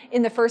wanted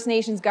in the First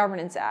Nations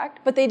Governance Act,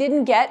 but they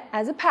didn't get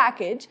as a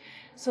package.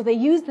 So they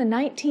used the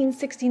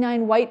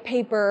 1969 white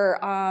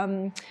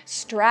paper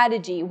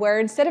strategy, where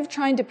instead of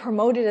trying to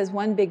promote it as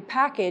one big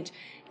package,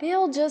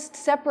 they'll just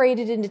separate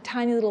it into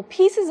tiny little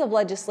pieces of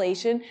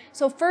legislation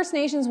so First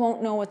Nations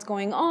won't know what's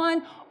going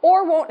on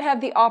or won't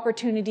have the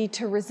opportunity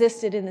to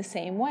resist it in the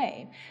same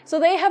way. So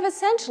they have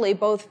essentially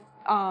both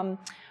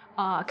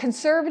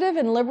conservative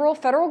and liberal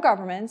federal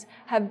governments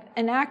have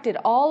enacted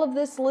all of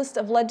this list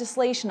of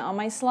legislation on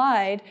my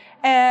slide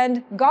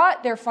and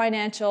got their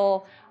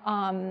financial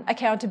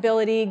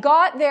accountability,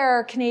 got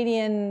their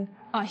Canadian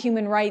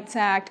Human Rights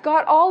Act,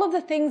 got all of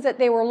the things that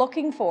they were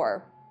looking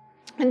for.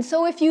 And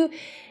so if you,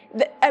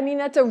 I mean,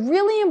 that's a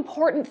really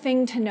important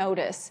thing to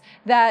notice,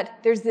 that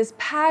there's this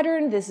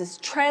pattern, there's this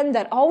trend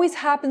that always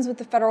happens with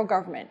the federal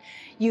government.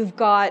 You've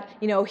got,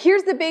 you know,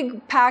 here's the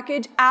big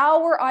package,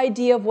 our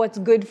idea of what's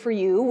good for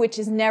you, which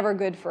is never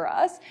good for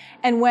us.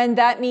 And when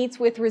that meets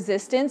with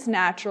resistance,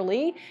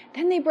 naturally,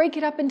 then they break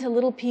it up into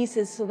little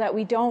pieces so that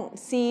we don't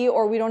see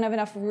or we don't have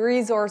enough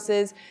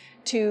resources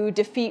to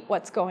defeat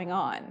what's going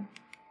on.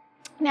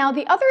 Now,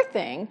 the other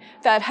thing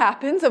that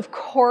happens, of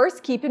course,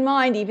 keep in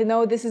mind, even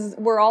though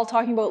we're all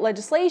talking about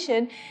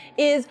legislation,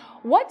 is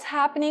what's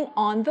happening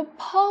on the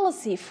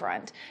policy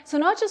front. So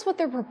not just what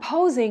they're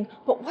proposing,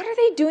 but what are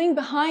they doing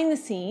behind the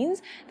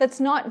scenes that's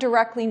not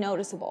directly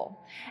noticeable?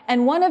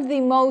 And one of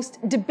the most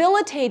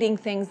debilitating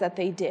things that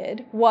they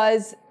did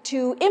was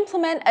to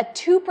implement a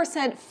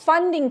 2%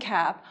 funding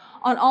cap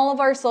on all of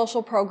our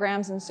social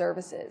programs and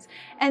services.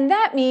 And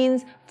that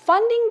means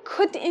funding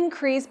could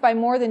increase by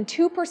more than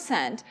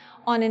 2%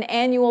 on an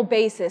annual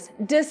basis,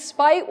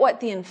 despite what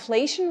the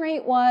inflation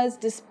rate was,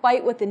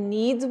 despite what the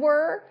needs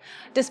were,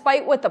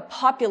 despite what the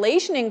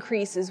population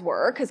increases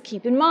were, because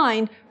keep in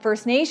mind,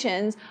 First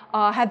Nations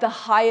had the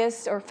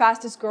highest or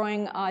fastest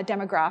growing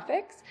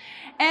demographics.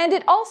 And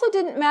it also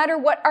didn't matter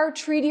what our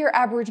treaty or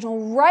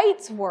Aboriginal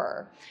rights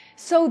were.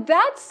 So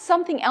that's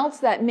something else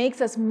that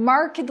makes us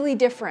markedly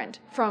different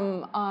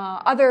from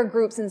other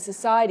groups in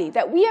society,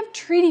 that we have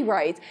treaty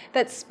rights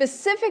that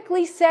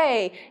specifically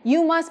say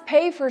you must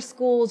pay for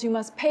schools, you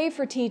must pay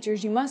for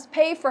teachers, you must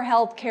pay for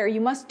healthcare,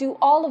 you must do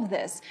all of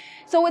this.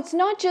 So it's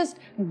not just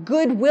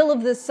goodwill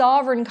of the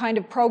sovereign kind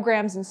of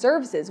programs and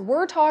services.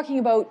 We're talking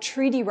about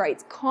treaty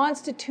rights,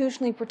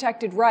 constitutionally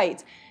protected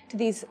rights to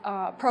these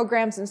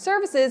programs and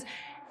services.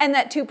 And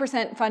that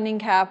 2% funding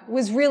cap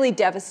was really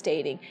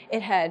devastating.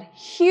 It had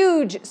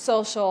huge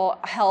social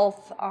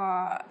health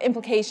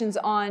implications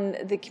on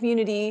the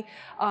community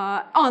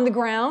on the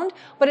ground,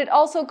 but it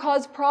also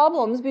caused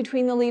problems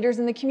between the leaders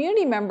and the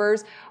community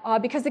members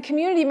because the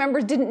community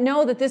members didn't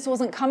know that this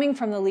wasn't coming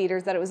from the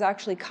leaders, that it was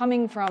actually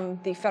coming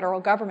from the federal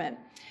government.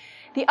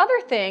 The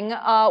other thing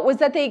was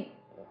that they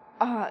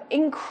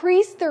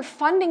increased their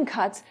funding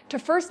cuts to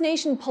First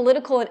Nation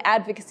political and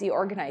advocacy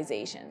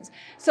organizations.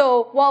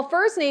 So while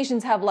First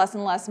Nations have less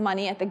and less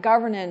money at the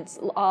governance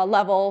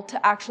level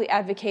to actually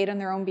advocate on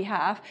their own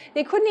behalf,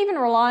 they couldn't even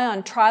rely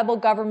on tribal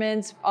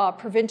governments,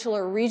 provincial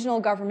or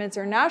regional governments,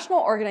 or national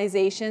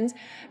organizations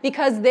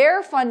because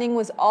their funding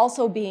was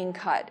also being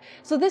cut.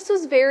 So this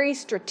was very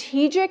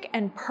strategic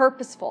and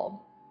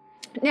purposeful.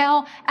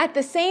 Now, at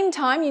the same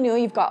time, you know,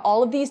 you've got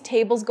all of these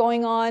tables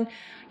going on.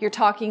 You're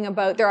talking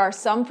about, there are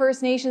some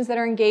First Nations that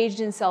are engaged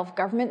in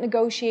self-government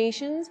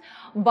negotiations,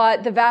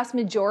 but the vast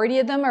majority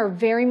of them are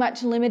very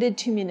much limited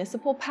to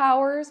municipal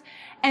powers.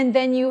 And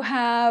then you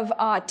have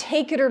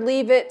take it or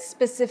leave it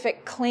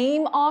specific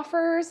claim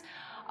offers.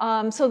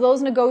 So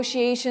those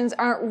negotiations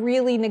aren't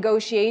really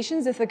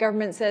negotiations if the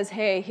government says,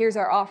 hey, here's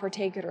our offer,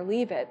 take it or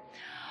leave it.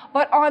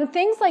 But on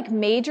things like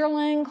major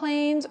land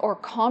claims or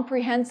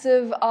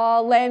comprehensive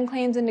land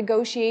claims and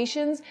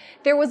negotiations,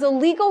 there was a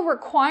legal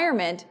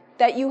requirement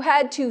that you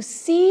had to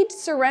cede,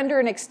 surrender,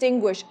 and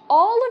extinguish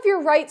all of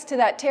your rights to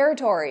that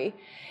territory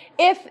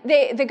if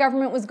the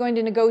government was going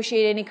to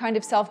negotiate any kind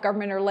of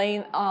self-government or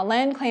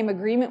land claim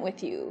agreement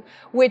with you,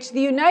 which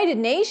the United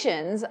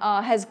Nations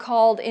has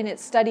called in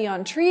its study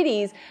on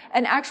treaties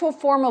an actual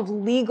form of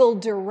legal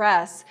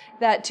duress,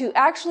 that to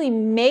actually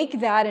make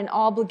that an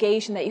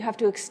obligation that you have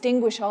to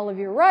extinguish all of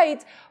your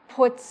rights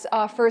puts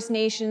First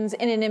Nations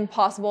in an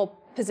impossible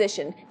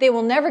position. They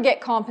will never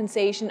get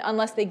compensation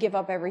unless they give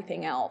up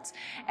everything else.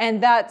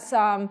 And that's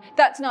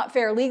not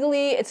fair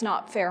legally, it's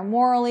not fair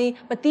morally,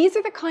 but these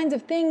are the kinds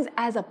of things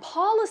as a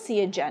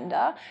policy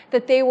agenda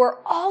that they were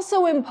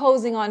also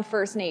imposing on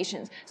First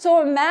Nations.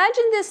 So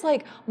imagine this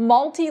like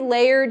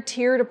multi-layered,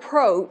 tiered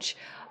approach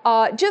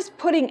just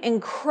putting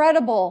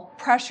incredible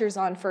pressures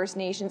on First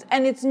Nations,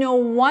 and it's no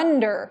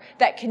wonder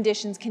that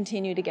conditions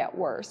continue to get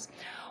worse.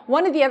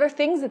 One of the other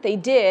things that they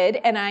did,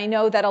 and I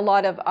know that a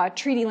lot of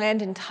treaty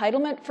land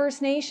entitlement First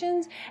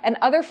Nations and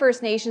other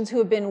First Nations who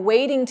have been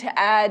waiting to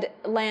add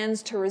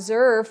lands to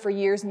reserve for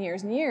years and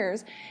years and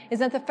years, is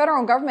that the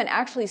federal government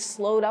actually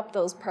slowed up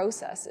those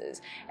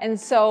processes. And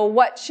so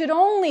what should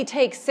only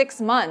take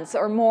 6 months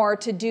or more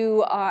to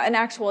do an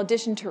actual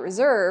addition to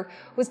reserve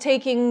was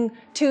taking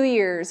 2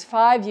 years,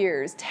 5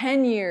 years,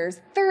 10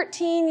 years,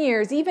 13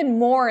 years, even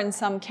more in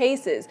some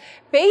cases.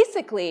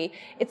 Basically,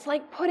 it's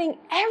like putting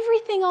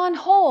everything on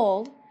hold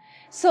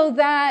so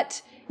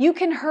that you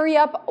can hurry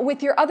up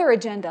with your other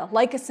agenda,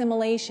 like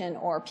assimilation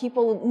or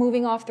people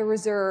moving off the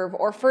reserve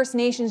or First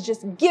Nations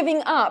just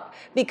giving up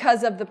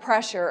because of the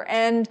pressure.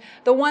 And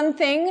the one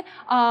thing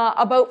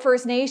about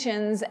First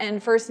Nations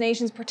and First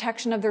Nations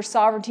protection of their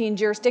sovereignty and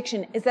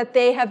jurisdiction is that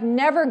they have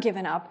never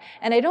given up,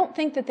 and I don't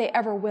think that they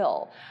ever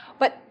will.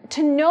 But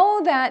to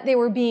know that they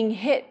were being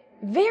hit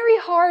very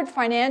hard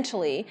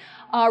financially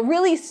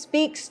really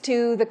speaks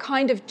to the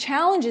kind of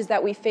challenges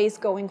that we face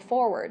going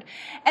forward.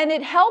 And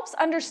it helps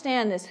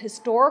understand this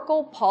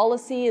historical,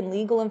 policy, and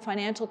legal and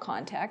financial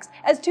context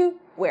as to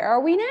where are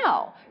we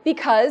now?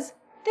 Because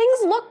things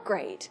look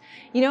great.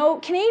 You know,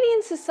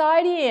 Canadian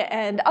society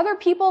and other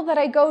people that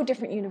I go,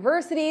 different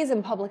universities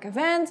and public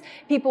events,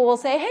 people will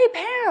say, hey,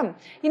 Pam,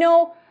 you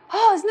know,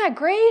 oh, isn't that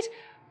great?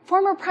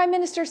 Former Prime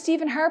Minister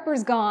Stephen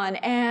Harper's gone,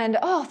 and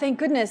oh, thank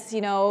goodness, you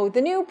know, the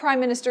new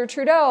Prime Minister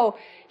Trudeau,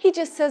 he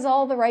just says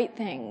all the right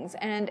things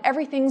and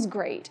everything's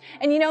great.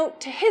 And you know,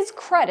 to his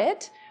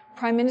credit,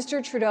 Prime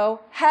Minister Trudeau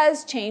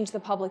has changed the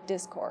public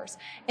discourse.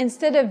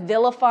 Instead of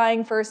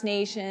vilifying First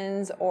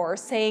Nations or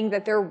saying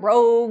that they're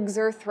rogues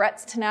or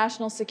threats to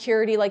national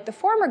security like the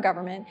former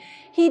government,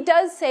 he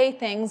does say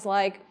things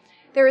like,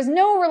 there is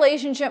no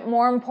relationship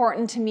more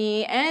important to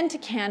me and to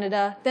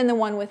Canada than the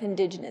one with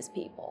Indigenous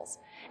peoples.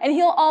 And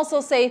he'll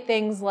also say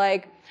things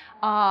like,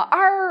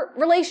 our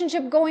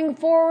relationship going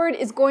forward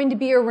is going to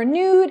be a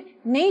renewed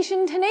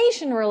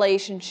nation-to-nation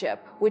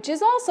relationship, which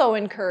is also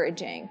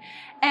encouraging.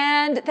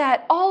 And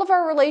that all of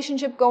our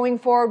relationship going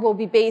forward will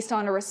be based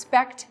on a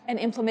respect and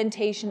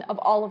implementation of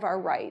all of our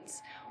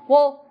rights.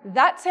 Well,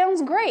 that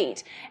sounds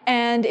great.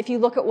 And if you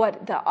look at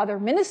what the other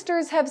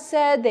ministers have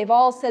said, they've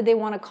all said they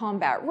want to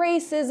combat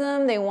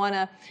racism, they want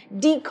to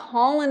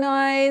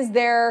decolonize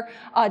their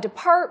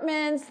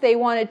departments, they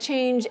want to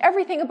change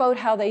everything about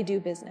how they do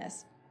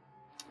business.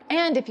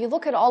 And if you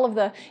look at all of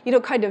the, you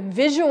know, kind of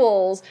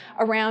visuals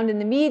around in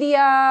the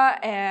media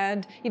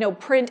and, you know,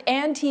 print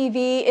and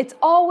TV, it's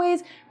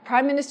always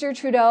Prime Minister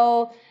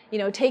Trudeau, you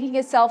know, taking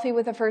a selfie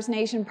with a First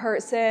Nation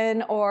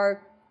person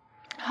or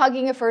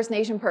hugging a First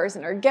Nation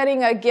person or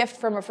getting a gift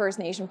from a First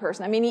Nation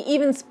person. I mean, he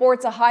even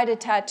sports a Haida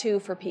tattoo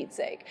for Pete's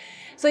sake.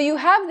 So you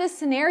have this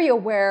scenario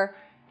where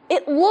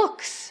it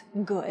looks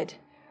good,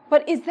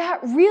 but is that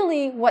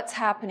really what's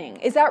happening?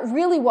 Is that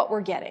really what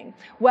we're getting?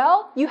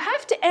 Well, you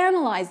have to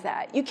analyze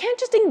that. You can't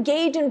just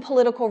engage in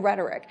political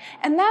rhetoric.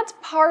 And that's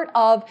part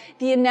of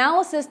the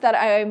analysis that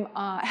I'm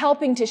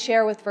helping to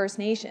share with First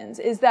Nations,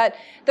 is that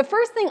the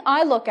first thing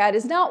I look at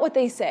is not what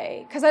they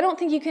say, because I don't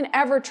think you can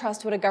ever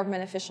trust what a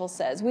government official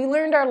says. We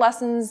learned our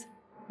lessons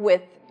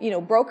with, you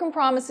know, broken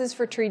promises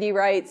for treaty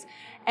rights,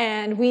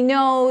 and we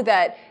know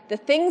that the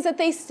things that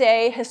they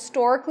say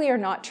historically are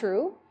not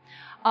true.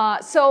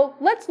 So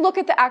let's look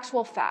at the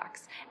actual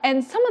facts.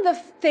 And some of the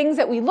things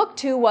that we looked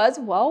to was,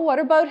 well, what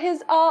about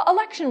his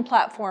election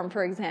platform,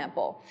 for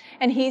example?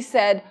 And he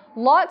said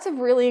lots of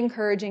really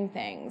encouraging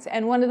things.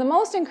 And one of the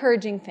most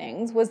encouraging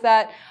things was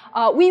that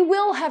we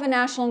will have a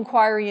national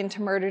inquiry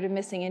into murdered and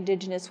missing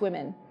Indigenous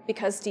women,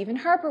 because Stephen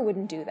Harper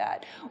wouldn't do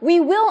that. We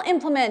will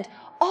implement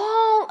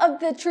all of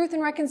the Truth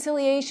and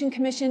Reconciliation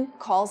Commission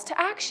calls to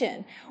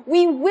action.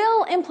 We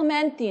will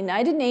implement the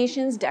United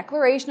Nations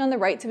Declaration on the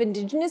Rights of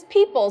Indigenous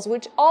Peoples,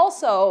 which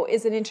also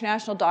is an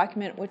international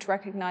document which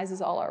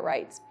recognizes all our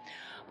rights.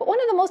 But one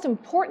of the most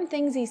important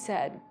things he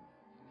said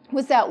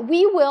was that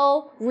we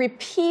will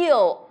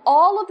repeal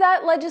all of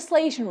that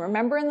legislation,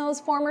 remember in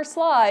those former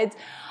slides,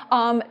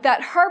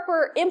 that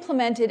Harper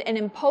implemented and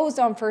imposed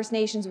on First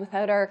Nations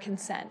without our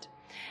consent.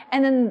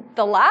 And then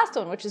the last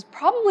one, which is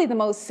probably the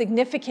most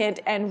significant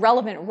and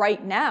relevant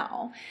right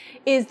now,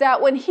 is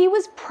that when he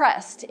was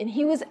pressed and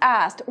he was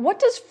asked, what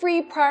does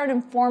free, prior, and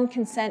informed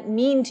consent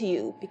mean to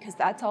you? Because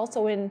that's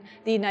also in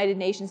the United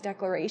Nations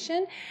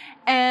Declaration.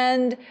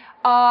 And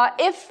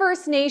if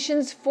First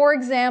Nations, for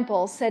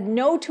example, said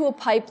no to a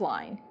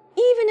pipeline,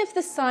 even if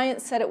the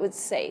science said it was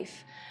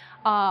safe,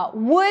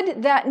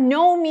 would that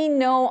no mean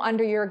no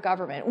under your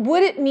government?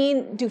 Would it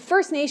mean, do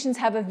First Nations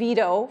have a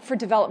veto for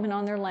development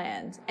on their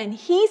lands? And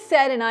he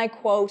said, and I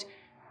quote,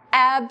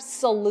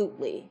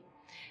 absolutely.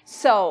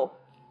 So,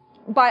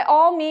 by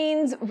all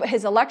means,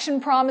 his election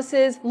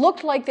promises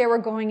looked like they were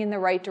going in the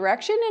right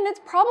direction, and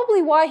it's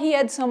probably why he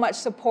had so much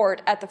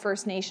support at the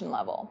First Nation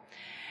level.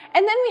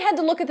 And then we had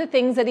to look at the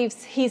things that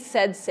he's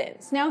said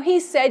since. Now,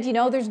 he said, you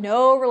know, there's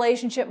no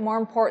relationship more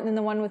important than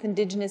the one with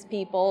Indigenous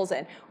peoples,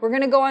 and we're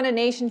going to go on a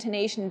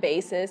nation-to-nation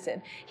basis.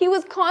 And he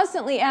was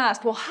constantly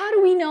asked, well, how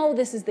do we know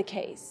this is the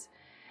case?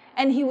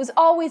 And he was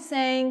always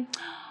saying,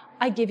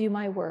 I give you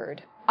my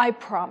word. I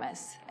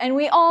promise. And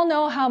we all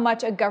know how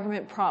much a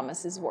government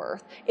promise is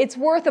worth. It's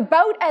worth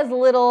about as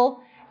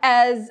little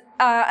as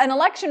an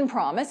election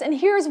promise, and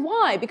here's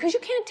why. Because you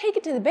can't take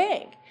it to the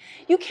bank.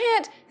 You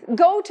can't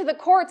go to the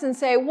courts and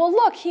say, well,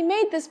 look, he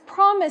made this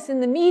promise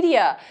in the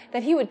media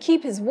that he would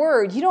keep his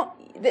word.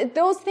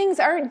 Those things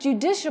aren't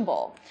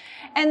judiciable.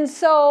 And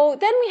so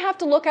then we have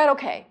to look at,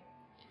 okay,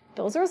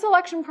 those are his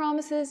election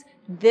promises.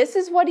 This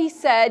is what he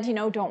said,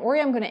 don't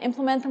worry, I'm going to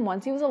implement them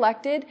once he was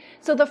elected.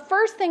 So the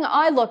first thing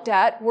I looked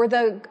at were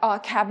the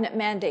cabinet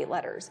mandate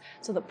letters.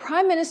 So the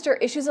Prime Minister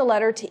issues a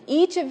letter to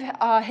each of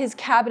his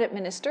cabinet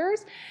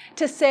ministers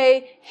to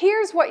say,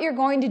 here's what you're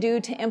going to do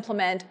to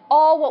implement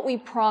all what we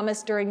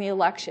promised during the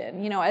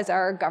election, as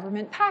our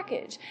government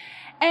package.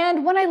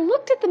 And when I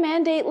looked at the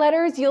mandate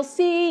letters, you'll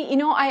see,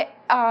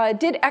 I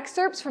did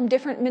excerpts from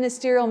different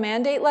ministerial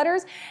mandate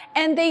letters,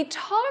 and they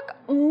talk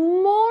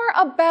more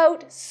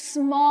about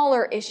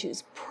smaller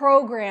issues,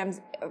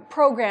 programs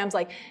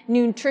like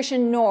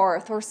Nutrition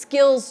North or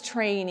skills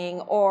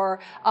training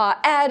or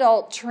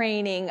adult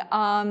training,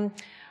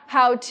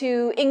 how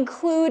to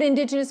include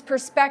Indigenous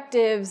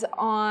perspectives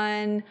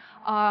on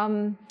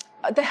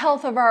the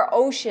health of our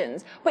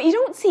oceans. But you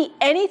don't see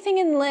anything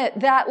in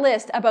that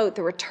list about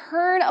the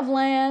return of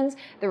lands,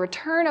 the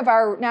return of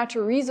our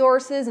natural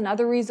resources and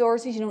other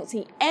resources. You don't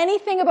see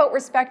anything about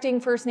respecting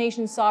First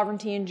Nations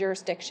sovereignty and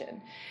jurisdiction.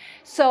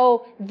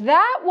 So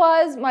that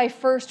was my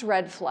first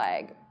red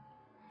flag.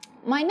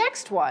 My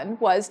next one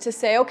was to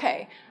say,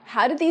 okay,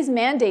 how do these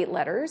mandate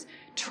letters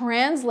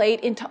translate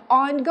into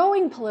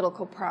ongoing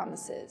political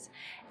promises?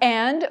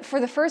 And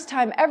for the first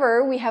time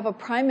ever, we have a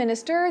Prime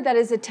Minister that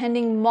is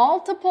attending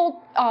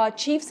multiple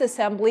Chiefs'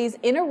 Assemblies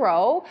in a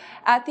row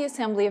at the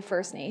Assembly of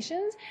First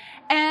Nations.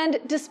 And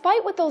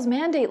despite what those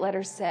mandate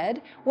letters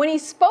said, when he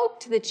spoke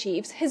to the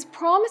chiefs, his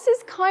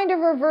promises kind of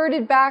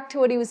reverted back to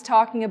what he was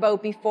talking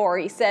about before.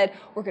 He said,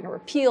 we're going to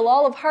repeal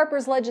all of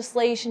Harper's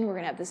legislation, we're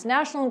going to have this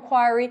national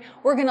inquiry,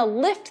 we're going to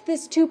lift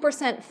this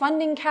 2%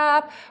 funding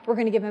cap, we're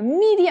going to give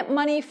immediate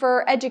money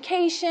for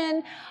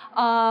education,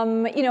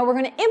 we're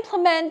going to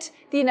implement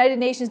the United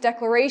Nations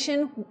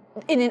Declaration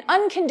in an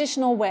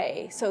unconditional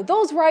way. So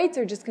those rights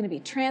are just going to be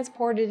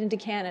transported into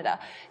Canada.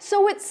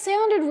 So it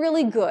sounded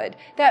really good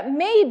that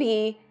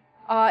maybe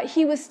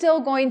he was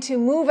still going to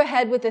move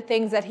ahead with the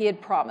things that he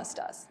had promised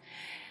us.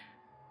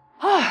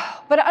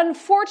 But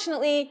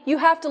unfortunately, you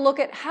have to look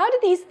at how do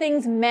these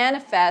things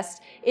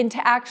manifest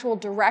into actual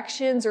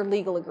directions or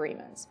legal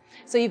agreements.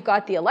 So you've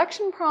got the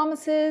election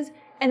promises,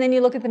 and then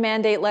you look at the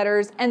mandate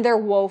letters, and they're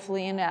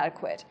woefully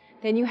inadequate.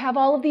 Then you have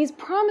all of these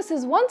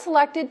promises once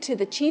elected to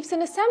the chiefs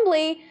in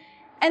assembly,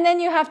 and then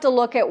you have to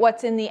look at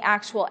what's in the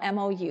actual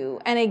MOU.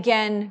 And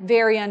again,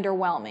 very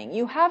underwhelming.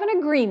 You have an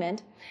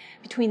agreement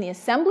between the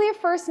Assembly of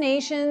First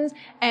Nations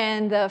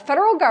and the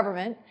federal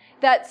government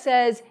that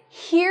says,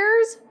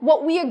 here's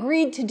what we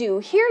agreed to do.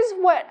 Here's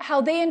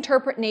how they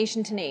interpret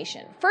nation to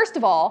nation. First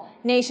of all,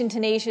 nation to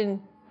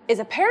nation is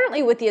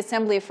apparently with the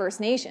Assembly of First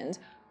Nations,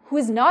 who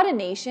is not a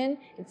nation,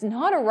 it's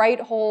not a right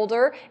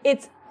holder,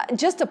 it's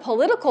just a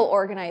political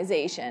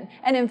organization.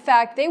 And in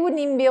fact, they wouldn't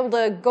even be able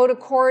to go to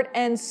court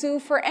and sue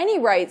for any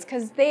rights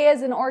because they,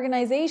 as an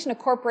organization, a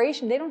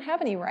corporation, they don't have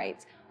any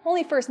rights.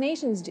 Only First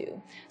Nations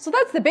do. So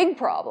that's the big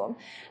problem.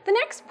 The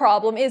next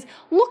problem is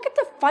look at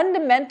the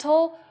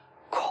fundamental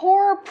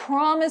core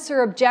promise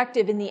or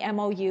objective in the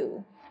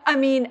MOU. I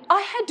mean,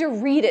 I had to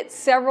read it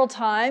several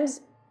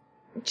times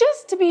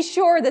just to be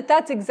sure that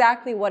that's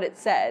exactly what it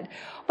said.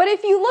 But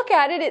if you look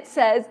at it, it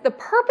says the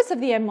purpose of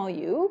the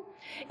MOU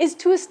is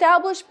to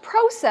establish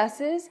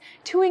processes,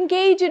 to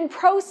engage in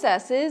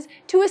processes,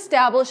 to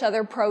establish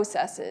other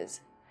processes.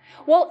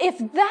 Well, if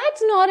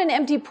that's not an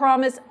empty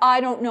promise, I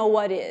don't know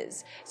what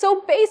is.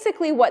 So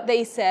basically what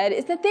they said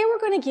is that they were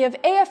going to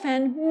give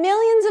AFN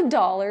millions of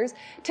dollars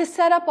to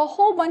set up a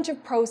whole bunch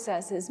of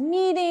processes,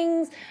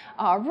 meetings,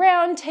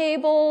 round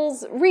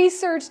tables,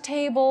 research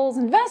tables,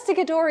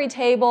 investigatory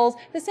tables,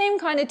 the same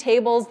kind of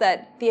tables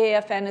that the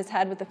AFN has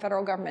had with the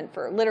federal government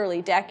for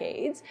literally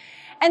decades,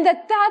 and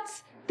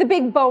that's the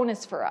big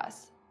bonus for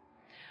us.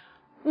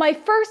 My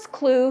first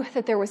clue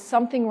that there was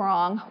something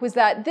wrong was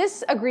that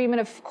this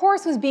agreement, of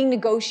course, was being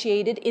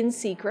negotiated in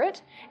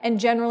secret, and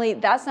generally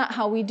that's not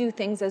how we do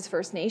things as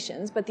First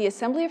Nations, but the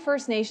Assembly of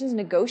First Nations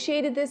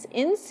negotiated this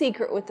in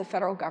secret with the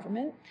federal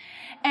government,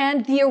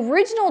 and the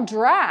original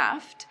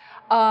draft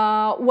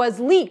was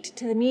leaked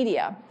to the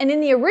media. And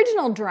in the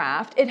original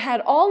draft, it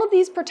had all of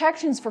these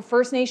protections for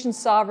First Nations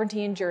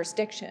sovereignty and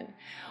jurisdiction.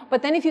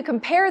 But then if you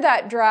compare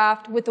that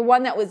draft with the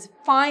one that was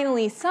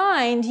finally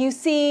signed, you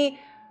see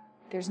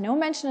there's no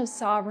mention of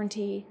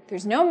sovereignty,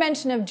 there's no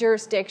mention of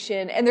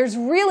jurisdiction, and there's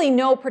really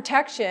no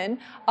protection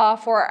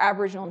for our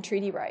Aboriginal and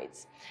treaty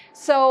rights.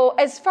 So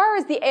as far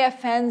as the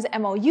AFN's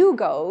MOU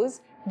goes,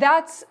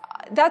 that's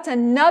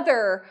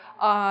another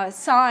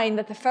sign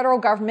that the federal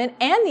government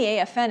and the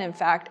AFN, in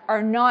fact,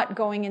 are not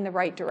going in the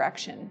right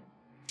direction.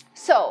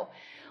 So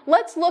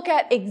let's look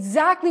at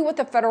exactly what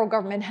the federal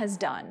government has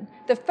done.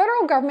 The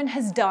federal government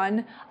has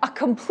done a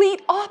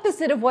complete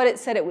opposite of what it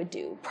said it would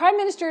do. Prime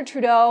Minister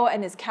Trudeau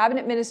and his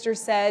cabinet ministers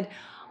said,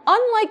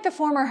 unlike the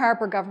former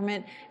Harper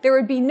government, there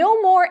would be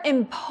no more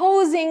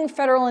imposing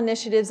federal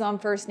initiatives on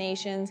First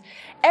Nations.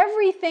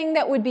 Everything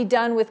that would be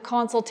done with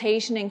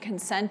consultation and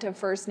consent of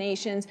First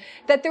Nations,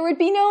 that there would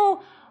be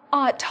no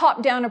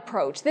top-down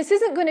approach. This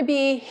isn't going to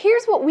be,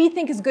 here's what we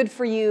think is good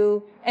for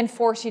you and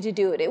force you to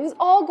do it. It was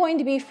all going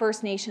to be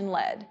First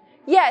Nation-led.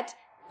 Yet,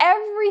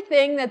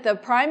 everything that the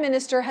Prime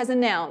Minister has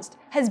announced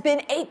has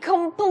been a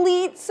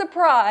complete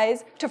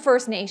surprise to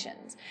First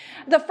Nations.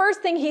 The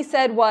first thing he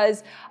said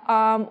was,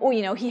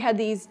 he had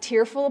these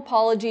tearful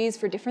apologies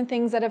for different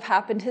things that have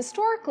happened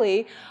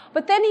historically,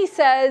 but then he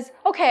says,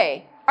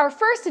 okay, our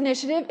first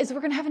initiative is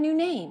we're going to have a new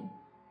name.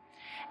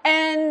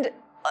 And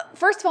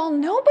first of all,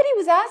 nobody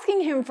was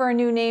asking him for a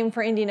new name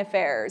for Indian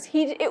Affairs.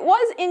 It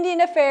was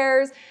Indian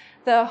Affairs.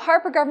 The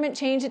Harper government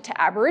changed it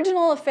to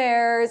Aboriginal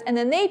Affairs, and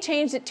then they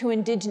changed it to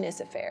Indigenous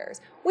Affairs.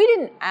 We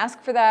didn't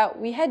ask for that.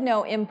 We had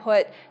no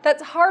input.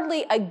 That's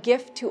hardly a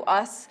gift to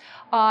us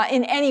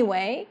in any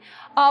way.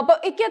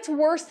 But it gets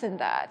worse than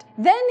that.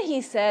 Then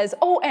he says,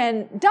 oh,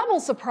 and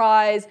double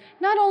surprise,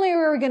 not only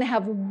are we going to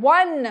have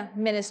one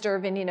Minister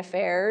of Indian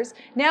Affairs,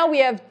 now we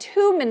have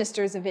two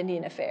Ministers of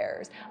Indian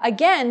Affairs.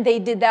 Again, they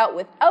did that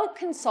without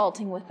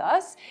consulting with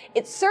us.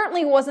 It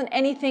certainly wasn't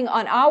anything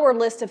on our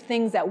list of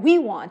things that we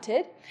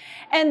wanted.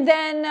 And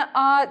then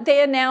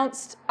they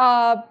announced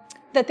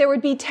that there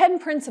would be 10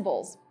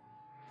 principles.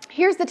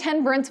 Here's the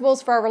 10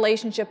 principles for our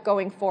relationship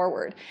going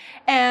forward.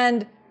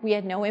 And we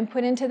had no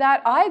input into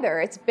that either.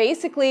 It's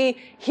basically,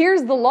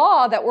 here's the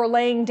law that we're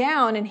laying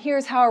down and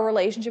here's how our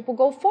relationship will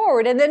go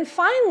forward. And then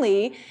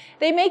finally,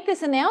 they make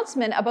this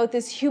announcement about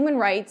this human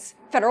rights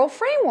federal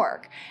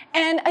framework.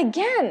 And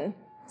again,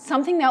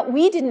 something that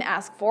we didn't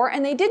ask for,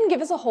 and they didn't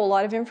give us a whole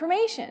lot of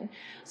information.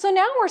 So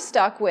now we're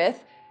stuck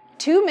with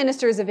two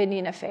Ministers of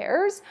Indian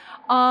Affairs,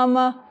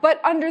 but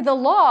under the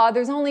law,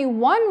 there's only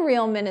one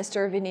real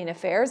Minister of Indian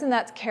Affairs, and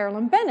that's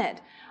Carolyn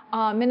Bennett.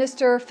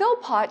 Minister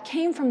Philpott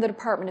came from the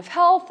Department of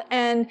Health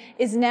and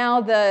is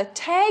now the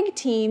tag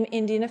team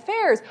Indian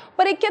Affairs.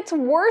 But it gets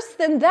worse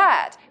than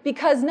that,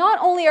 because not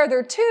only are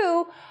there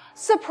two,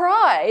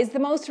 surprise, the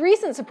most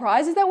recent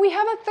surprise is that we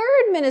have a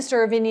third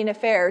Minister of Indian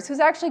Affairs who's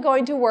actually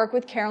going to work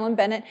with Carolyn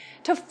Bennett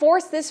to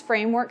force this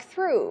framework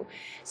through.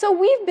 So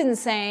we've been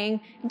saying,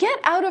 get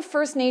out of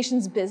First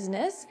Nations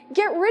business,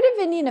 get rid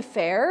of Indian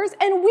Affairs,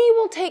 and we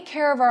will take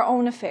care of our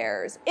own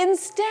affairs.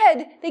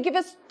 Instead, they give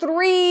us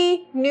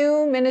 3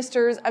 new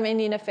Ministers of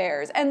Indian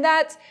Affairs, and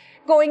that's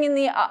going in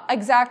the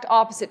exact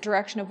opposite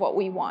direction of what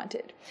we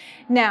wanted.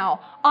 Now,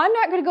 I'm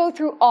not going to go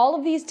through all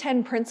of these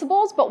 10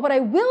 principles, but what I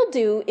will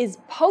do is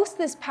post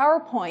this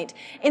PowerPoint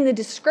in the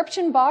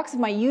description box of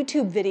my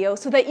YouTube video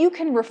so that you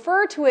can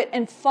refer to it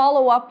and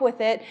follow up with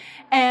it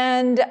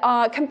and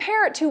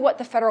compare it to what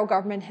the federal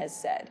government has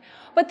said.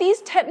 But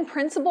these 10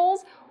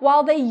 principles,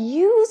 while they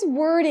use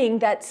wording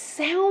that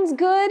sounds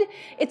good,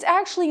 it's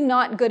actually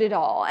not good at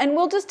all. And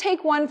we'll just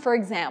take one for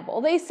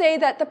example. They say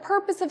that the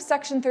purpose of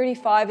Section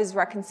 35 is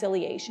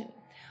reconciliation.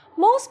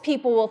 Most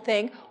people will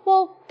think,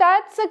 well,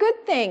 that's a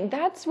good thing.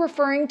 That's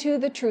referring to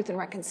the Truth and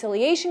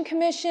Reconciliation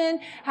Commission,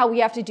 how we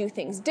have to do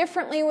things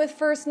differently with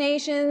First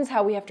Nations,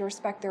 how we have to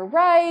respect their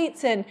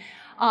rights and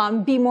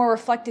be more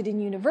reflected in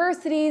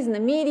universities and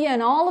the media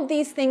and all of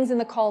these things in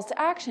the calls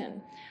to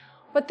action.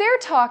 What they're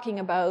talking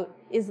about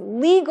is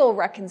legal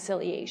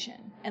reconciliation.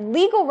 And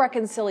legal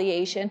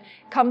reconciliation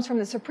comes from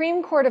the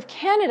Supreme Court of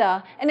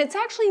Canada, and it's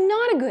actually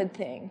not a good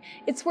thing.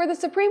 It's where the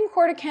Supreme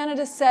Court of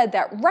Canada said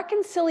that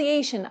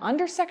reconciliation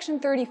under Section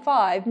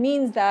 35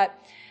 means that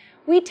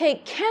we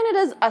take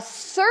Canada's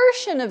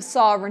assertion of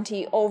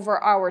sovereignty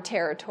over our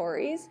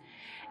territories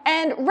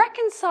and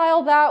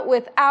reconcile that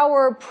with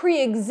our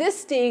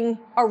pre-existing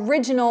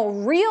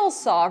original real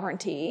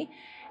sovereignty.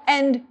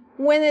 And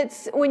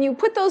when you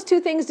put those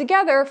two things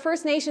together,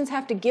 First Nations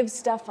have to give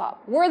stuff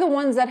up. We're the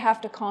ones that have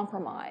to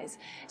compromise.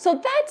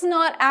 So that's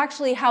not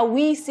actually how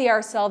we see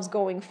ourselves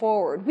going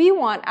forward. We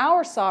want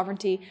our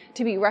sovereignty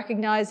to be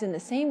recognized in the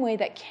same way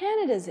that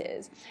Canada's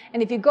is.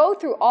 And if you go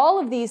through all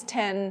of these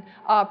 10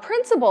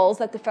 principles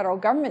that the federal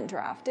government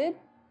drafted,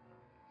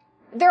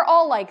 they're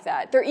all like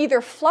that. They're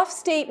either fluff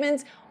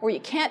statements or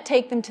you can't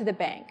take them to the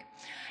bank.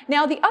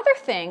 Now, the other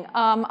thing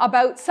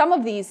about some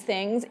of these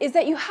things is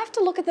that you have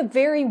to look at the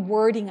very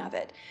wording of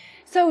it.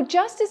 So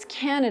Justice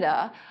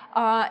Canada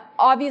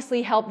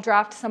obviously helped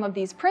draft some of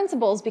these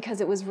principles because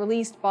it was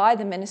released by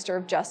the Minister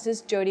of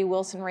Justice, Jody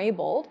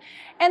Wilson-Raybould.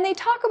 And they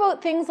talk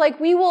about things like,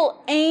 we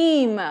will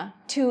aim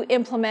to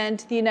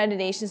implement the United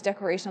Nations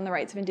Declaration on the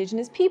Rights of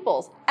Indigenous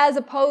Peoples, as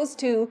opposed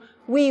to,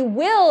 we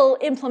will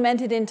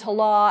implement it into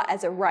law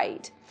as a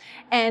right.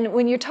 And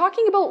when you're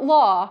talking about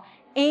law,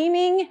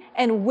 aiming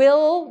and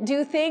will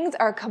do things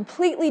are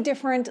completely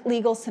different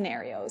legal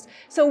scenarios.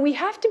 So we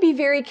have to be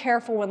very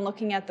careful when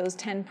looking at those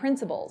 10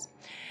 principles.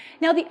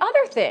 Now, the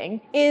other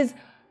thing is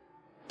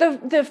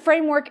the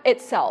framework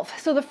itself.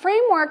 So the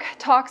framework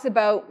talks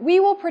about we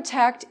will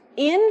protect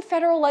in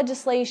federal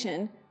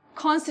legislation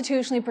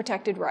constitutionally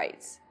protected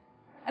rights.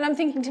 And I'm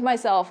thinking to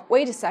myself,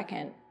 wait a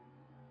second.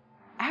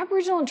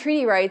 Aboriginal and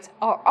treaty rights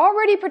are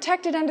already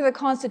protected under the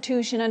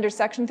Constitution under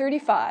Section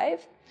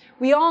 35.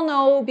 We all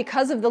know,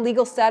 because of the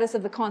legal status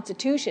of the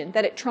Constitution,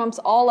 that it trumps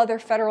all other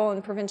federal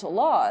and provincial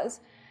laws.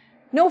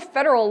 No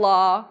federal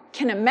law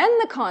can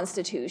amend the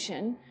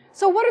Constitution.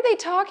 So what are they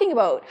talking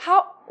about?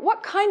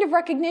 What kind of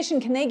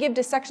recognition can they give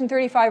to Section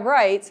 35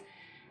 rights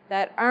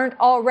that aren't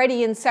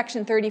already in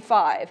Section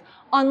 35,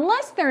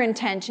 unless their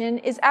intention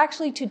is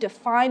actually to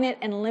define it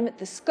and limit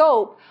the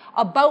scope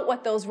about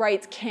what those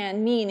rights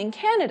can mean in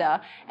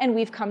Canada, and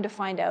we've come to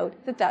find out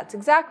that that's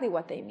exactly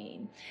what they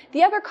mean.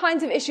 The other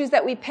kinds of issues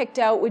that we picked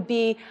out would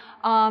be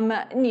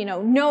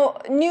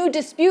new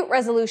dispute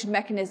resolution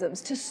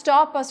mechanisms to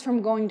stop us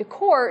from going to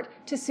court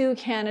to sue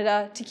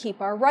Canada to keep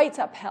our rights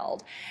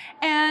upheld.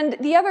 And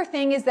the other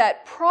thing is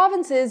that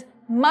provinces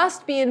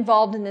must be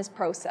involved in this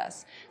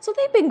process. So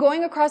they've been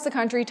going across the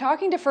country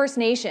talking to First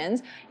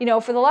Nations,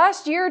 for the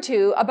last year or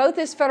two about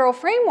this federal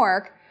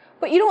framework,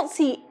 but you don't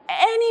see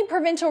any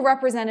provincial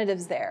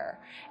representatives there.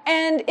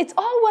 And it's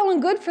all well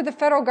and good for the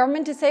federal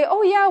government to say,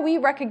 oh yeah, we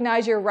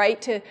recognize your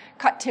right to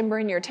cut timber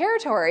in your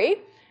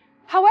territory.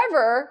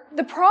 However,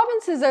 the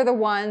provinces are the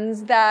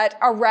ones that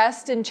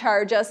arrest and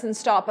charge us and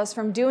stop us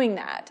from doing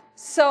that.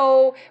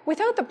 So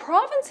without the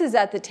provinces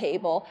at the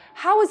table,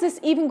 how is this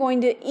even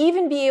going to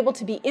be able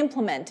to be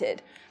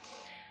implemented?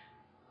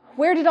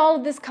 Where did all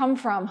of this come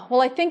from?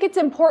 Well, I think it's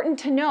important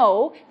to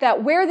know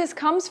that where this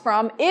comes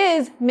from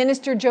is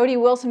Minister Jody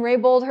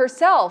Wilson-Raybould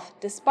herself.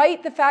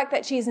 Despite the fact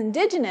that she's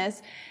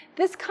Indigenous,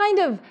 this kind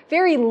of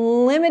very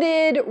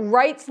limited,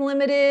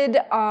 rights-limited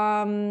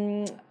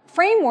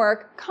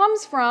framework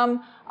comes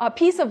from a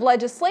piece of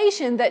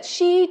legislation that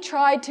she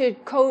tried to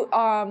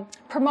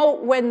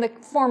promote when the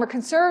former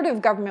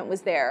Conservative government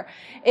was there.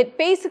 It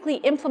basically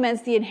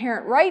implements the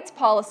inherent rights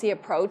policy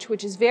approach,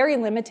 which is very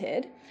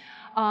limited.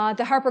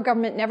 The Harper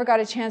government never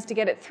got a chance to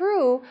get it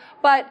through,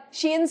 but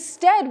she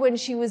instead, when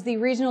she was the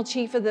regional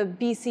chief of the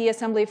BC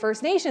Assembly of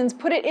First Nations,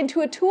 put it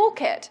into a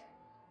toolkit.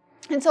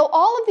 And so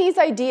all of these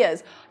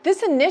ideas,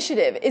 this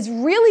initiative is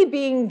really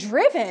being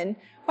driven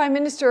by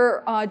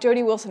Minister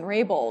Jody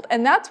Wilson-Raybould.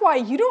 And that's why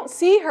you don't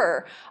see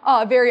her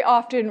very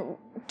often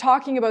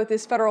talking about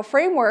this federal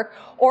framework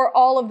or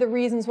all of the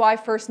reasons why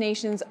First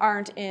Nations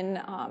aren't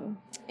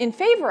in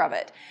favor of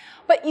it.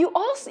 But you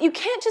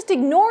can't just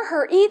ignore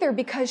her either,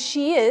 because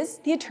she is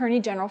the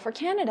Attorney General for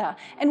Canada.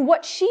 And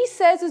what she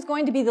says is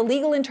going to be the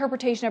legal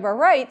interpretation of our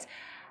rights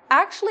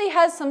actually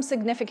has some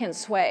significant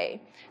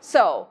sway.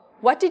 So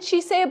what did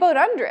she say about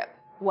UNDRIP?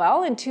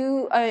 Well, in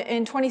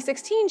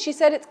 2016, she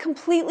said it's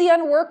completely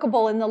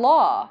unworkable in the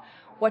law.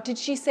 What did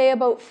she say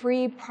about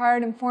free, prior,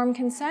 and informed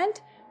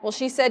consent? Well,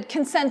 she said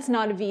consent's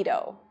not a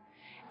veto.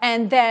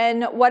 And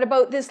then what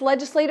about this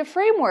legislative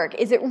framework?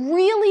 Is it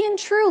really and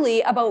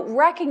truly about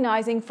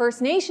recognizing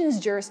First Nations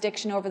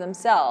jurisdiction over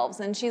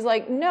themselves? And she's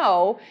like,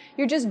 no,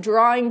 you're just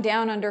drawing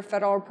down under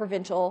federal or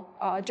provincial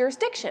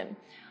jurisdiction.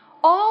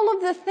 All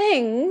of the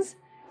things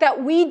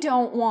that we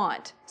don't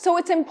want. So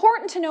it's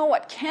important to know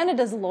what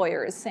Canada's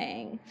lawyer is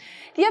saying.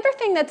 The other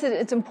thing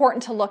it's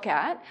important to look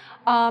at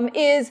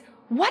is,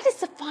 what is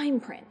the fine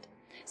print?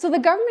 So the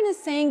government is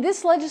saying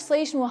this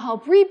legislation will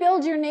help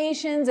rebuild your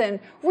nations and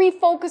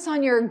refocus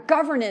on your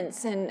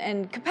governance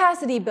and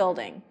capacity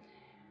building.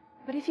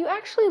 But if you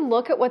actually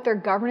look at what their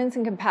governance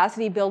and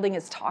capacity building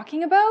is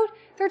talking about,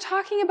 they're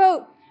talking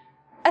about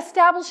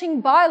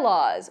establishing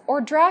bylaws or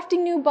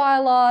drafting new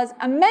bylaws,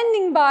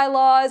 amending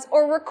bylaws,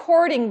 or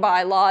recording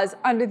bylaws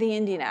under the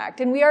Indian Act.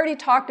 And we already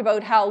talked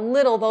about how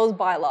little those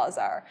bylaws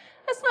are.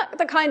 That's not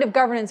the kind of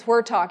governance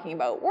we're talking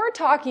about. We're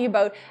talking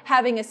about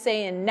having a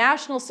say in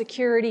national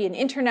security and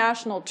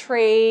international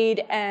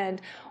trade and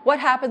what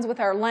happens with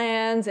our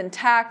lands and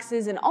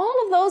taxes and all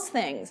of those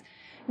things,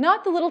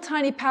 not the little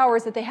tiny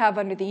powers that they have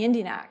under the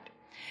Indian Act.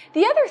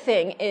 The other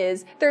thing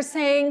is they're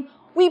saying,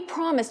 we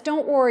promise,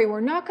 don't worry,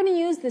 we're not going to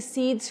use the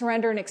cede,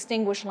 surrender, and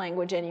extinguish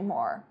language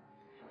anymore.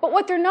 But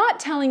what they're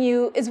not telling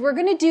you is we're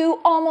going to do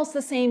almost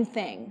the same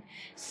thing.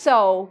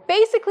 So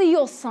basically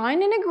you'll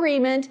sign an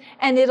agreement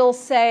and it'll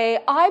say,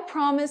 I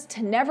promise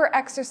to never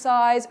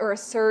exercise or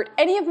assert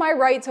any of my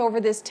rights over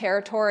this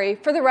territory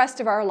for the rest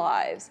of our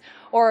lives,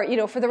 or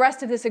for the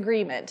rest of this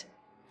agreement.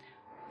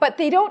 But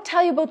they don't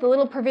tell you about the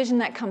little provision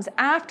that comes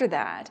after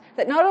that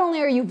not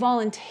only are you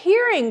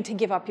volunteering to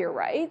give up your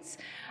rights,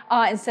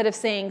 instead of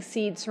saying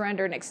cede,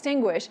 surrender, and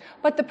extinguish,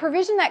 but the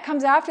provision that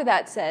comes after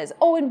that says,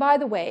 oh, and by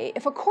the way,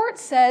 if a court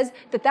says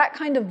that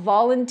kind of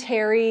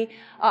voluntary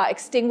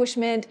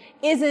extinguishment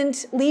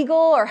isn't legal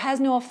or has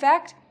no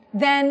effect,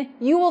 then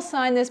you will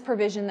sign this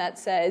provision that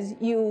says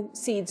you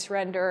cede,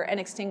 surrender, and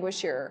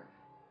extinguish your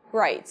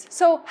rights.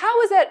 So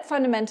how is that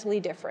fundamentally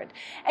different?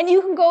 And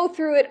you can go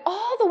through it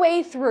all the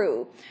way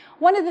through.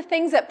 One of the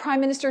things that Prime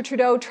Minister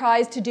Trudeau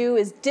tries to do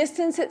is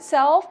distance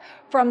itself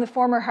from the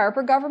former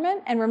Harper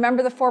government. And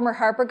remember, the former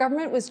Harper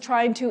government was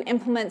trying to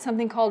implement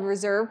something called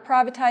reserve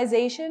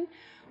privatization,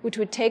 which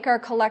would take our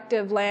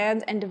collective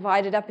lands and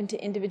divide it up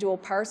into individual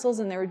parcels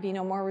and there would be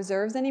no more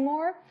reserves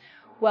anymore.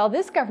 Well,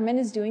 this government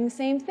is doing the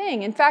same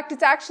thing. In fact,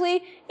 it's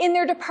actually in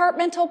their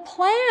departmental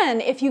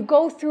plan, if you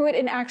go through it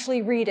and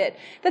actually read it,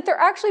 that they're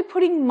actually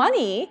putting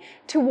money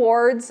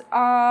towards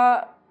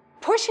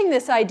pushing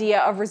this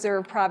idea of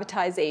reserve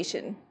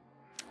privatization.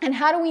 And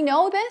how do we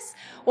know this?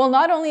 Well,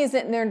 not only is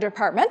it in their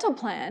departmental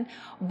plan,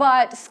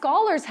 but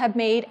scholars have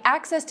made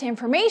access to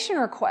information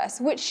requests,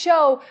 which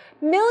show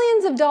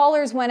millions of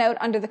dollars went out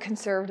under the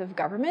Conservative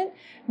government,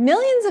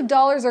 millions of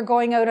dollars are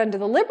going out under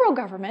the Liberal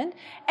government,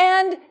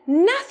 and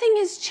nothing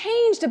has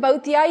changed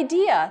about the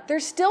idea. They're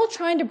still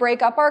trying to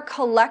break up our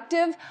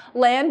collective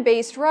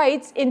land-based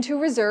rights into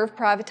reserve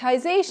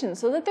privatization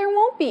so that there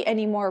won't be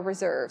any more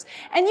reserves.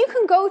 And you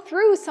can go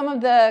through some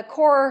of the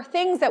core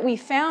things that we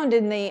found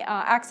in the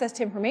access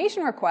to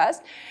information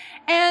request,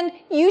 and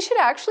you should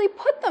actually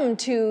put them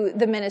to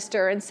the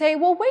minister and say,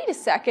 well, wait a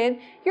second,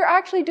 you're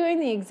actually doing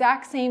the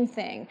exact same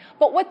thing.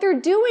 But what they're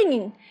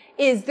doing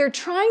is they're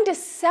trying to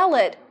sell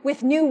it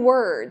with new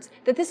words,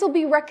 that this will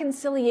be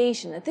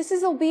reconciliation, that this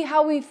will be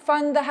how we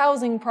fund the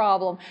housing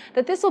problem,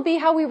 that this will be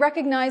how we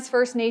recognize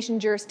First Nation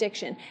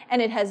jurisdiction.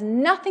 And it has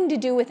nothing to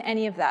do with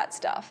any of that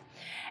stuff.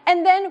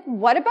 And then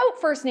what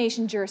about First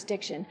Nation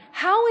jurisdiction?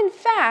 How, in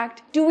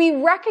fact, do we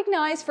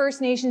recognize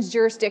First Nations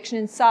jurisdiction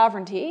and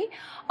sovereignty,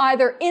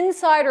 either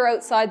inside or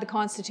outside the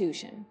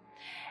Constitution?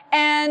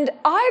 And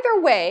either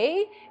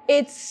way,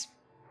 it's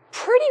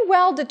pretty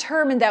well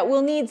determined that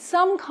we'll need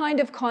some kind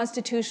of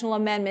constitutional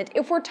amendment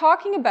if we're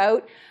talking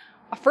about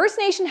a First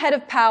Nation head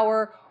of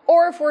power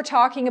or if we're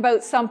talking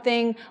about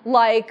something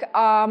like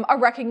a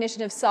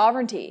recognition of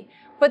sovereignty.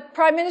 But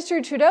Prime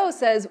Minister Trudeau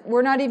says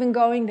we're not even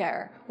going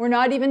there. We're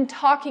not even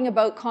talking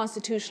about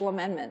constitutional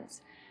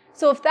amendments.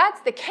 So if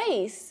that's the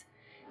case,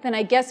 then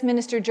I guess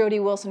Minister Jody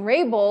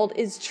Wilson-Raybould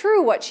is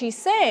true what she's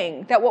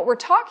saying, that what we're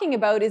talking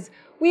about is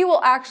we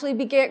will actually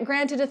be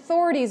granted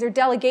authorities or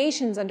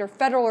delegations under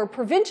federal or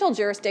provincial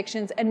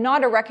jurisdictions and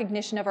not a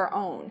recognition of our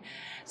own.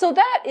 So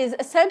that is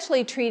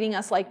essentially treating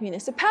us like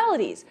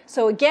municipalities.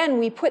 So again,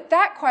 we put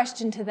that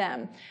question to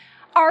them.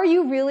 Are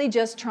you really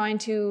just trying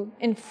to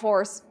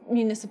enforce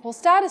municipal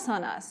status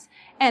on us?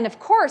 And of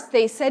course,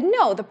 they said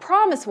no. The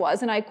promise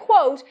was, and I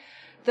quote,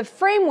 the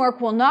framework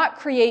will not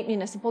create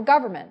municipal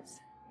governments.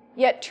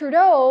 Yet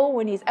Trudeau,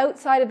 when he's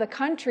outside of the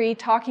country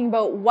talking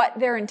about what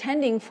they're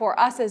intending for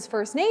us as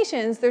First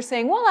Nations, they're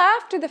saying, well,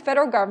 after the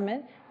federal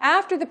government,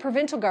 after the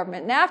provincial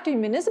government, and after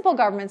municipal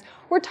governments,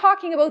 we're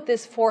talking about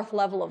this fourth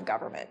level of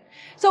government.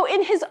 So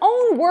in his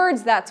own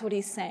words, that's what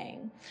he's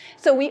saying.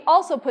 So we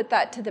also put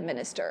that to the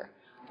minister.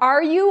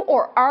 Are you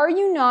or are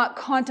you not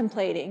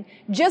contemplating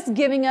just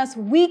giving us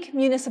weak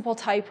municipal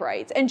type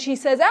rights? And she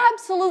says,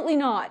 absolutely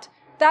not.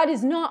 That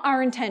is not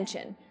our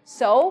intention.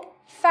 So,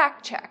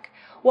 fact check.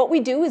 What we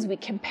do is we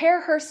compare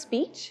her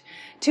speech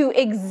to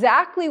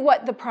exactly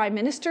what the Prime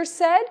Minister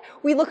said.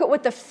 We look at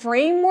what the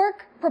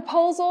framework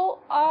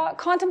proposal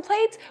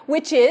contemplates,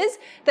 which is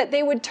that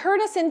they would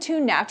turn us into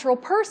natural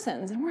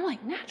persons. And we're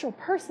like, natural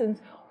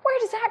persons? Where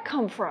does that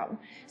come from?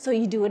 So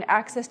you do an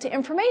access to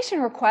information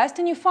request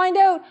and you find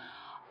out,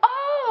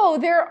 oh,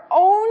 their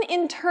own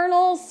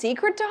internal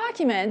secret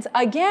documents,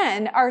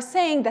 again, are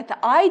saying that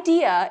the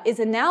idea is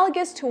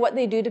analogous to what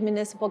they do to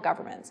municipal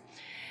governments.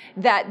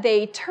 That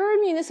they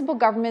turn municipal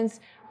governments,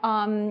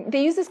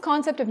 they use this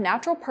concept of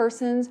natural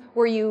persons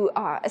where you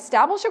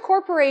establish a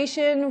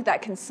corporation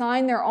that can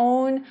sign their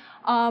own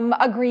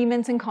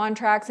agreements and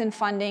contracts and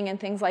funding and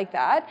things like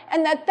that,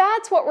 and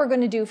that's what we're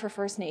going to do for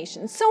First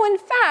Nations. So in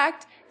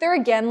fact, they're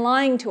again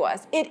lying to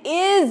us. It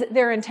is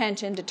their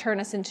intention to turn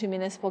us into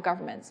municipal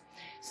governments.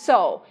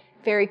 So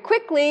very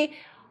quickly,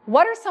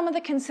 what are some of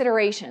the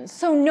considerations?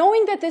 So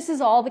knowing that this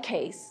is all the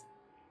case,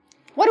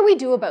 what do we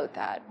do about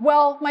that?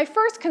 Well, my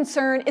first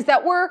concern is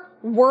that we're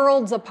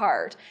worlds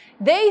apart.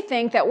 They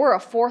think that we're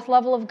a fourth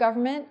level of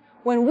government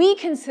when we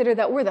consider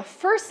that we're the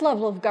first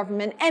level of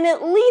government and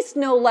at least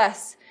no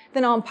less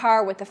than on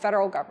par with the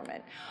federal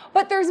government.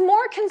 But there's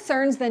more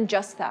concerns than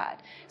just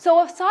that.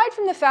 So aside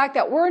from the fact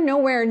that we're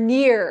nowhere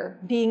near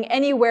being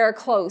anywhere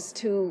close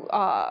to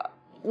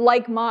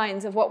like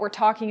minds of what we're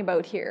talking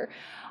about here,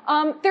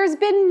 there's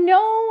been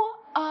no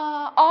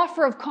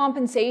offer of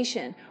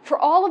compensation for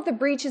all of the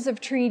breaches of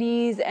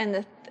treaties and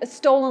the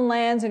stolen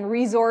lands and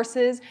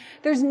resources.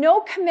 There's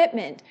no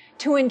commitment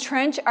to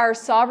entrench our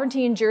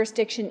sovereignty and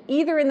jurisdiction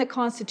either in the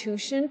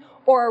Constitution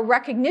or a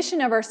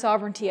recognition of our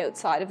sovereignty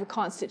outside of the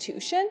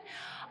Constitution.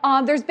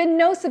 There's been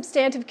no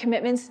substantive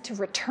commitments to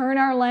return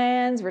our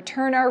lands,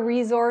 return our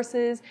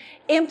resources,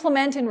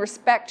 implement and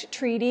respect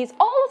treaties.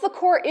 All of the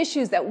core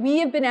issues that we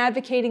have been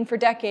advocating for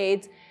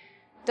decades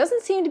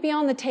doesn't seem to be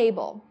on the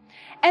table.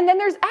 And then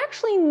there's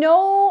actually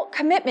no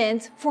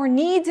commitments for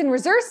needs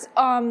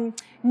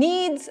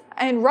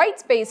and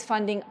rights-based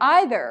funding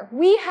either.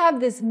 We have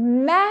this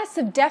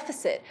massive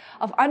deficit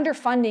of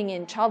underfunding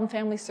in child and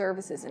family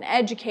services and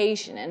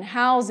education and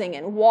housing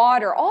and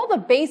water, all the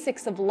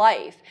basics of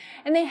life.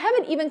 And they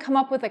haven't even come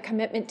up with a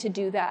commitment to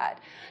do that.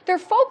 Their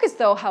focus,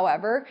 though,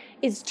 however,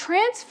 is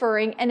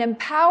transferring and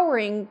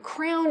empowering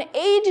Crown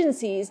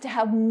agencies to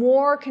have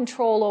more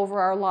control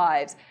over our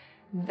lives.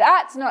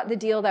 That's not the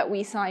deal that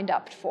we signed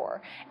up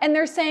for. And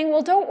they're saying,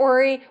 well, don't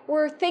worry,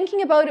 we're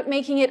thinking about it,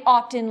 making it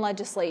opt-in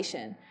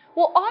legislation.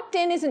 Well,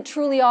 opt-in isn't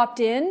truly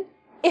opt-in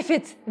if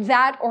it's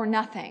that or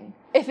nothing.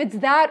 If it's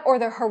that or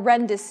the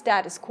horrendous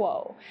status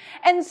quo.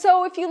 And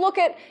so if you look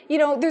at,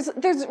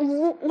 there's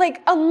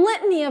like a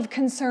litany of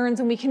concerns,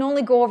 and we can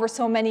only go over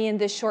so many in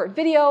this short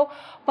video,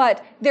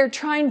 but they're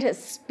trying to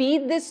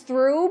speed this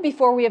through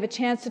before we have a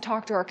chance to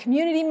talk to our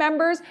community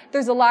members.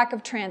 There's a lack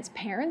of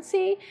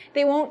transparency.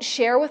 They won't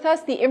share with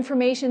us the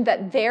information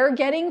that they're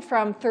getting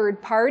from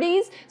third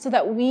parties so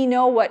that we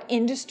know what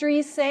industry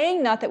is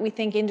saying, not that we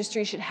think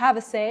industry should have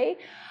a say.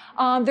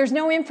 There's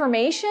no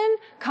information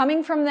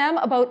coming from them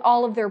about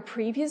all of their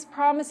previous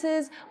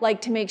promises, like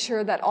to make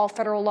sure that all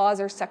federal laws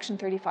are Section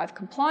 35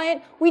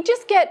 compliant. We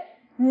just get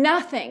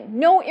nothing,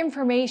 no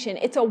information.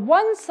 It's a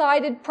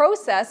one-sided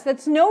process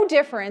that's no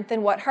different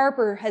than what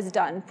Harper has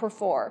done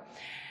before.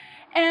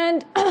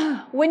 And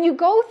when you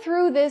go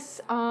through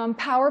this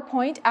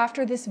PowerPoint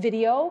after this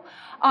video,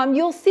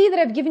 you'll see that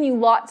I've given you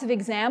lots of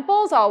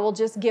examples. I will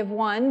just give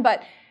one,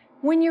 but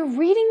when you're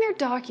reading their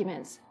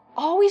documents,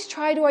 always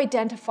try to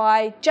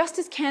identify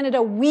Justice Canada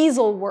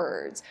weasel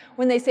words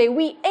when they say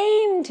we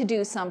aim to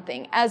do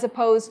something, as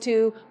opposed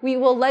to we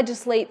will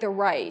legislate the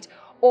right,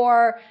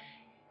 or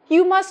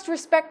you must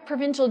respect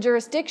provincial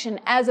jurisdiction,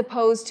 as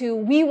opposed to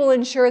we will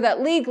ensure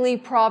that legally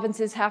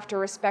provinces have to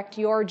respect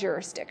your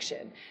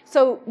jurisdiction.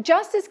 So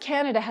Justice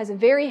Canada has a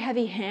very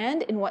heavy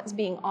hand in what's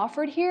being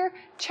offered here.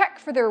 Check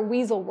for their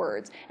weasel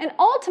words. And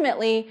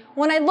ultimately,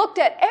 when I looked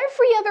at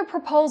every other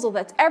proposal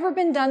that's ever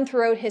been done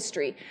throughout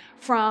history,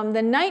 from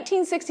the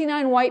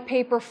 1969 white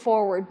paper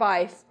forward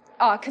by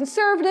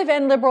conservative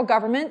and liberal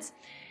governments,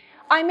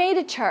 I made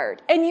a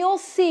chart, and you'll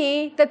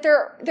see that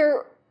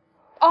they're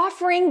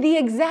offering the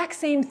exact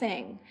same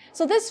thing.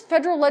 So this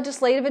federal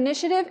legislative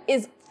initiative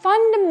is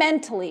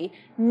fundamentally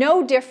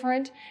no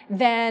different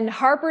than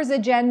Harper's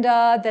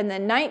agenda, than the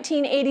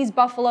 1980s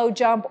Buffalo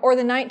Jump, or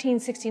the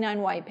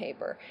 1969 white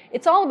paper.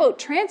 It's all about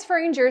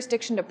transferring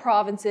jurisdiction to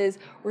provinces,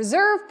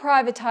 reserve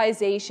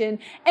privatization,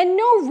 and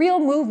no real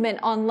movement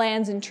on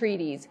lands and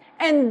treaties.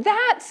 And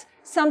that's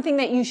something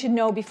that you should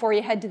know before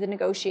you head to the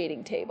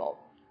negotiating table.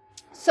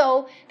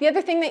 So the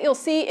other thing that you'll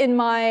see in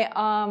my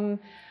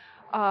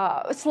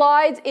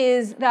slides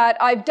is that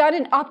I've done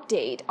an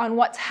update on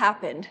what's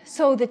happened.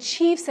 So the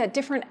chiefs at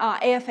different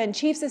AFN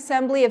Chiefs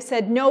Assembly have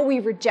said, no,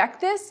 we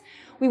reject this.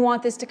 We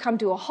want this to come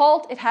to a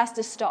halt. It has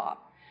to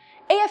stop.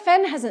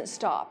 AFN hasn't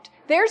stopped.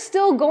 They're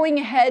still going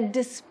ahead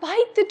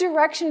despite the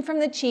direction from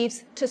the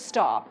chiefs to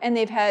stop. And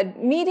they've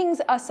had meetings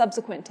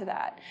subsequent to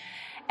that.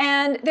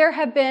 And there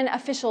have been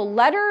official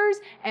letters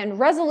and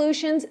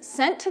resolutions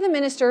sent to the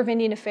Minister of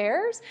Indian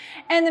Affairs.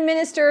 And the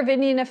Minister of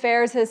Indian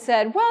Affairs has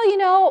said, well,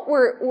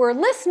 we're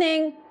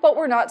listening, but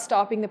we're not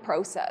stopping the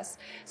process.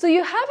 So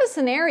you have a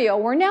scenario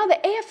where now the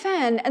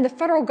AFN and the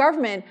federal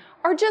government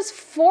are just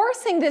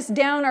forcing this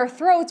down our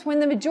throats when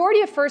the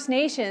majority of First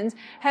Nations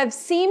have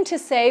seemed to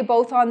say,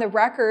 both on the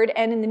record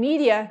and in the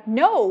media,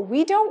 no,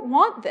 we don't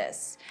want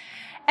this.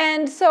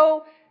 And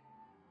so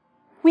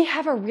we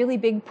have a really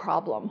big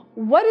problem.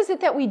 What is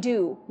it that we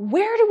do?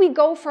 Where do we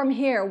go from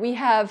here? We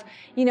have,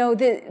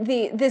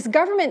 this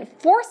government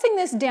forcing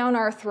this down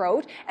our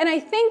throat, and I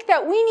think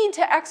that we need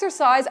to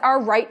exercise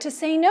our right to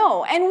say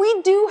no. And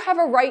we do have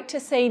a right to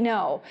say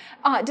no.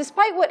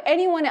 Despite what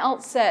anyone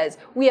else says,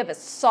 we have a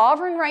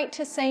sovereign right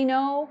to say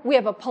no, we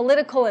have a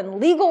political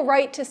and legal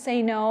right to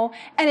say no,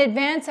 and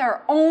advance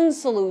our own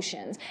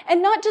solutions,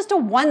 and not just a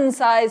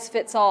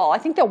one-size-fits-all. I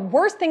think the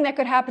worst thing that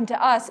could happen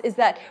to us is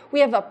that we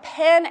have a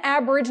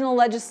pan-Aboriginal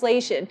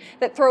legislation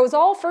that throws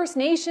all First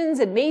Nations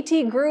and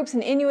Métis groups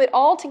and Inuit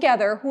all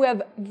together who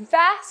have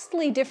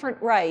vastly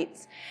different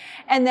rights,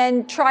 and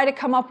then try to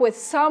come up with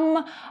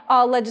some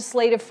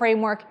legislative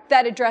framework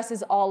that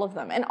addresses all of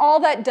them. And all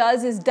that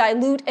does is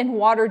dilute and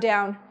water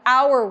down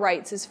our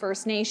rights as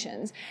First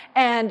Nations.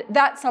 And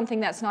that's something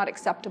that's not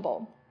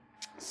acceptable.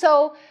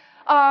 So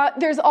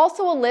there's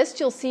also a list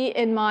you'll see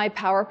in my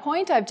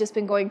PowerPoint. I've just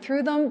been going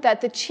through them,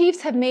 that the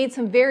chiefs have made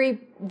some very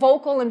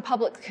vocal and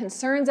public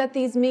concerns at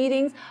these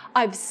meetings.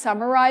 I've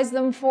summarized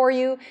them for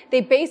you.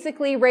 They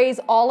basically raise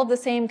all of the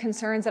same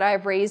concerns that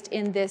I've raised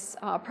in this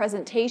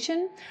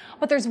presentation.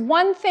 But there's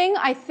one thing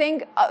I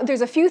think,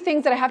 there's a few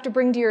things that I have to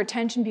bring to your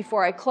attention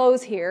before I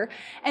close here.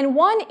 And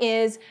one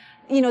is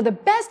the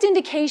best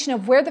indication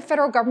of where the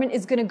federal government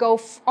is going to go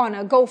on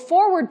a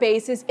go-forward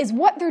basis is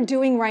what they're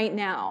doing right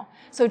now.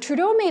 So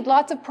Trudeau made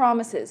lots of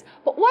promises,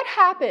 but what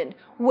happened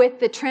with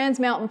the Trans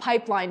Mountain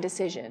Pipeline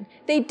decision?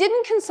 They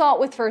didn't consult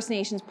with First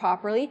Nations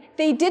properly,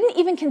 they didn't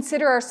even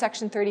consider our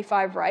Section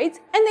 35 rights,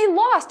 and they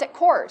lost at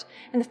court.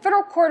 And the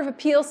Federal Court of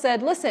Appeal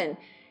said, listen,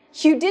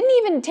 you didn't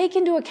even take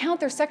into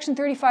account their Section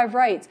 35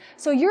 rights,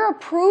 so your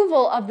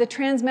approval of the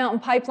Trans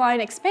Mountain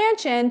Pipeline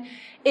expansion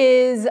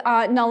is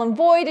null and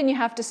void, and you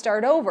have to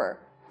start over.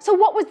 So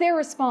what was their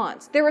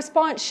response? Their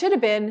response should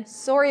have been,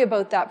 sorry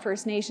about that,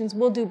 First Nations,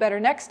 we'll do better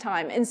next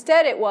time.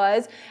 Instead it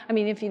was,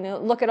 if you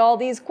look at all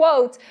these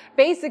quotes,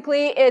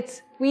 basically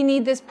it's, we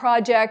need this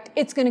project,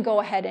 it's going to go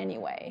ahead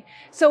anyway.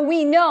 So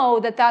we know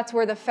that that's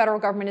where the federal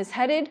government is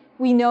headed.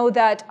 We know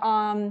that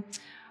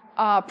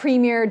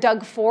Premier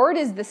Doug Ford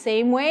is the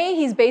same way.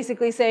 He's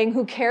basically saying,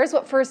 who cares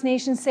what First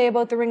Nations say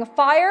about the Ring of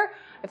Fire?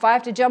 If I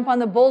have to jump on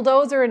the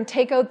bulldozer and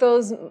take out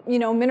those,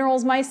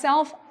 minerals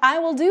myself, I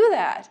will do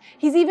that.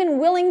 He's even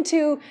willing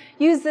to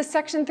use the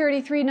Section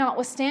 33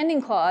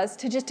 notwithstanding clause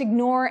to just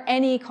ignore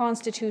any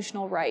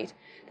constitutional right.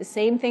 The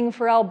same thing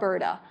for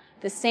Alberta.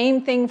 The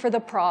same thing for the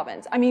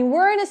province.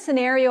 We're in a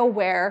scenario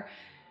where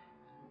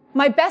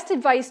my best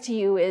advice to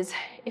you is,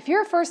 if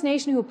you're a First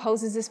Nation who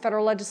opposes this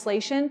federal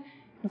legislation,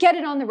 get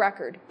it on the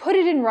record. Put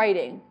it in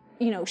writing.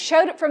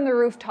 Shout it from the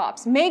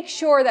rooftops. Make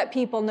sure that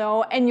people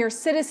know and your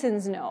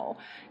citizens know.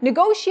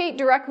 Negotiate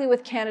directly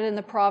with Canada and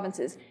the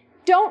provinces.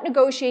 Don't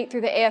negotiate through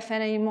the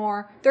AFN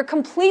anymore. They're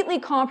completely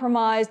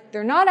compromised.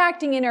 They're not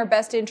acting in our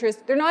best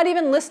interest. They're not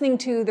even listening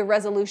to the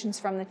resolutions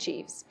from the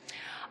chiefs.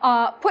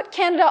 Put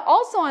Canada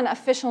also on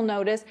official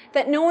notice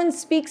that no one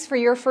speaks for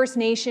your First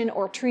Nation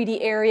or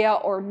treaty area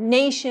or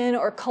nation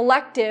or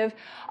collective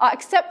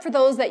except for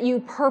those that you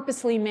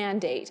purposely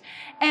mandate.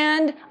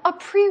 And a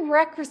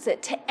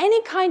prerequisite to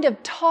any kind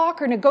of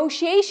talk or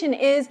negotiation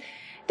is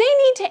they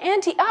need to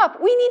ante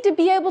up. We need to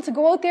be able to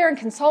go out there and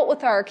consult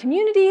with our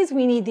communities.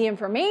 We need the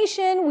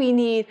information. We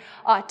need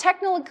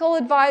technical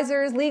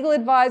advisors, legal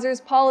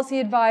advisors, policy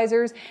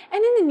advisors.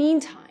 And in the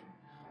meantime,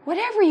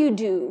 whatever you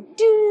do,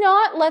 do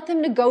not let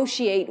them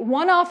negotiate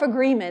one-off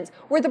agreements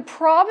where the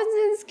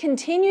provinces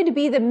continue to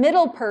be the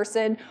middle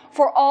person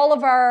for all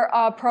of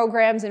our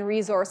programs and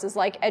resources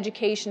like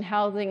education,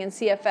 housing, and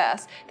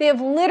CFS. They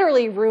have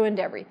literally ruined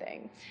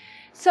everything.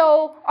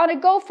 So on a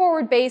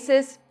go-forward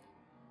basis,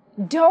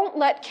 don't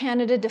let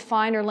Canada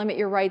define or limit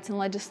your rights in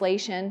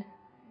legislation.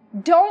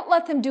 Don't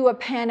let them do a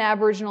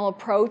pan-Aboriginal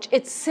approach.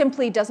 It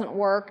simply doesn't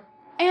work.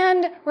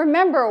 And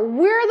remember,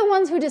 we're the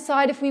ones who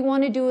decide if we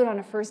want to do it on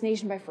a First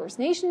Nation by First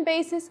Nation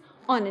basis,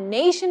 on a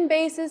nation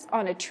basis,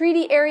 on a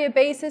treaty area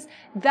basis.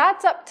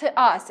 That's up to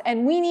us,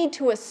 and we need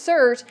to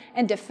assert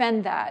and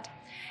defend that.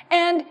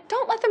 And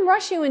don't let them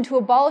rush you into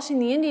abolishing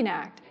the Indian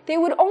Act. They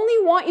would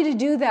only want you to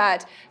do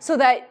that so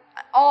that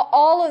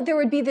there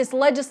would be this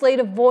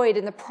legislative void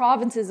and the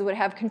provinces would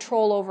have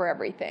control over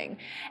everything.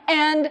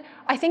 And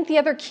I think the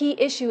other key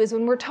issue is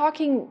when we're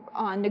talking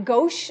on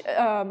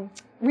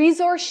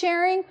resource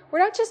sharing, we're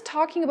not just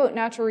talking about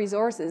natural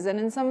resources, and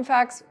in some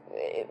facts,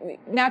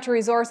 natural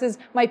resources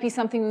might be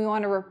something we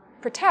want to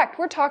protect.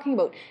 We're talking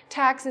about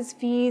taxes,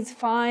 fees,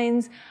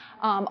 fines,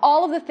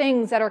 all of the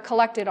things that are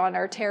collected on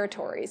our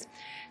territories.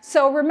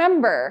 So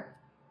remember,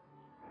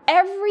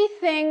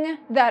 everything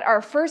that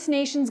our First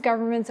Nations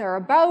governments are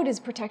about is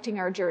protecting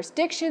our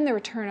jurisdiction, the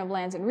return of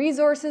lands and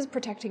resources,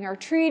 protecting our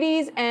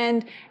treaties,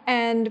 and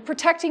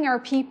protecting our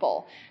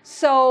people.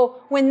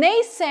 So when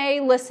they say,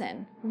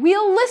 listen,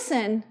 we'll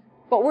listen,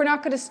 but we're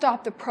not going to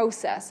stop the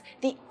process.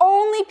 The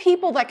only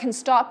people that can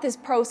stop this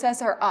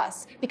process are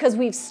us, because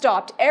we've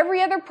stopped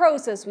every other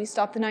process. We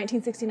stopped the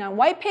 1969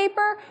 White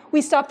Paper,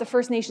 we stopped the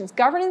First Nations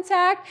Governance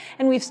Act,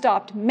 and we've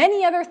stopped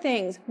many other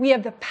things. We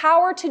have the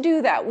power to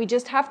do that. We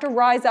just have to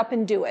rise up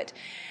and do it.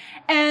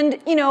 And,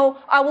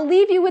 I will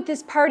leave you with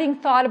this parting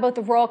thought about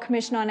the Royal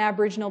Commission on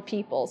Aboriginal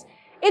Peoples.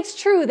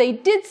 It's true, they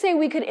did say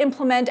we could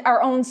implement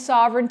our own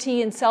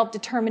sovereignty and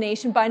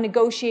self-determination by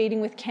negotiating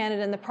with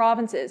Canada and the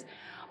provinces.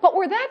 But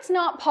where that's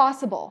not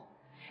possible,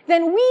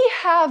 then we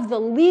have the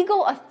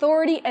legal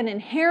authority and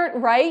inherent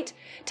right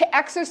to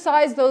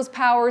exercise those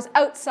powers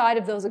outside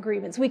of those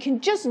agreements. We can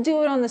just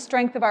do it on the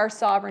strength of our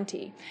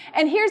sovereignty.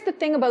 And here's the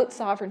thing about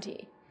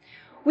sovereignty.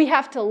 We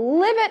have to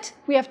live it,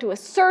 we have to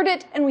assert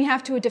it, and we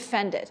have to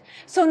defend it.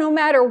 So no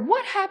matter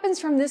what happens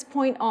from this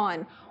point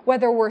on,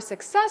 whether we're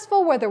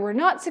successful, whether we're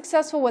not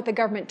successful, what the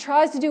government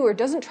tries to do or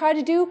doesn't try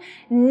to do,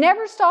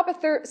 never stop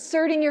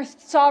asserting your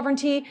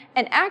sovereignty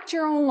and act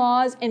your own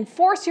laws,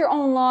 enforce your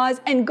own laws,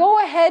 and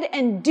go ahead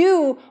and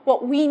do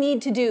what we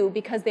need to do,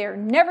 because they are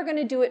never going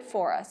to do it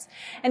for us.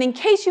 And in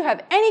case you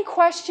have any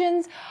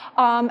questions,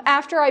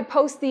 after I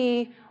post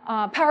the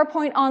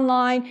PowerPoint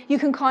online, you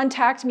can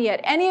contact me at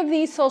any of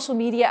these social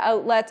media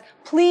outlets.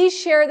 Please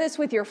share this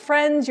with your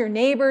friends, your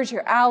neighbors,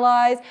 your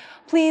allies.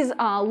 Please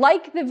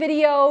like the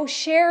video,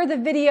 share the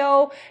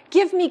video,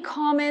 give me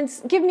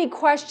comments, give me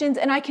questions,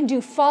 and I can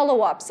do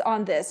follow-ups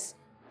on this.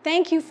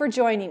 Thank you for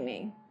joining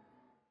me.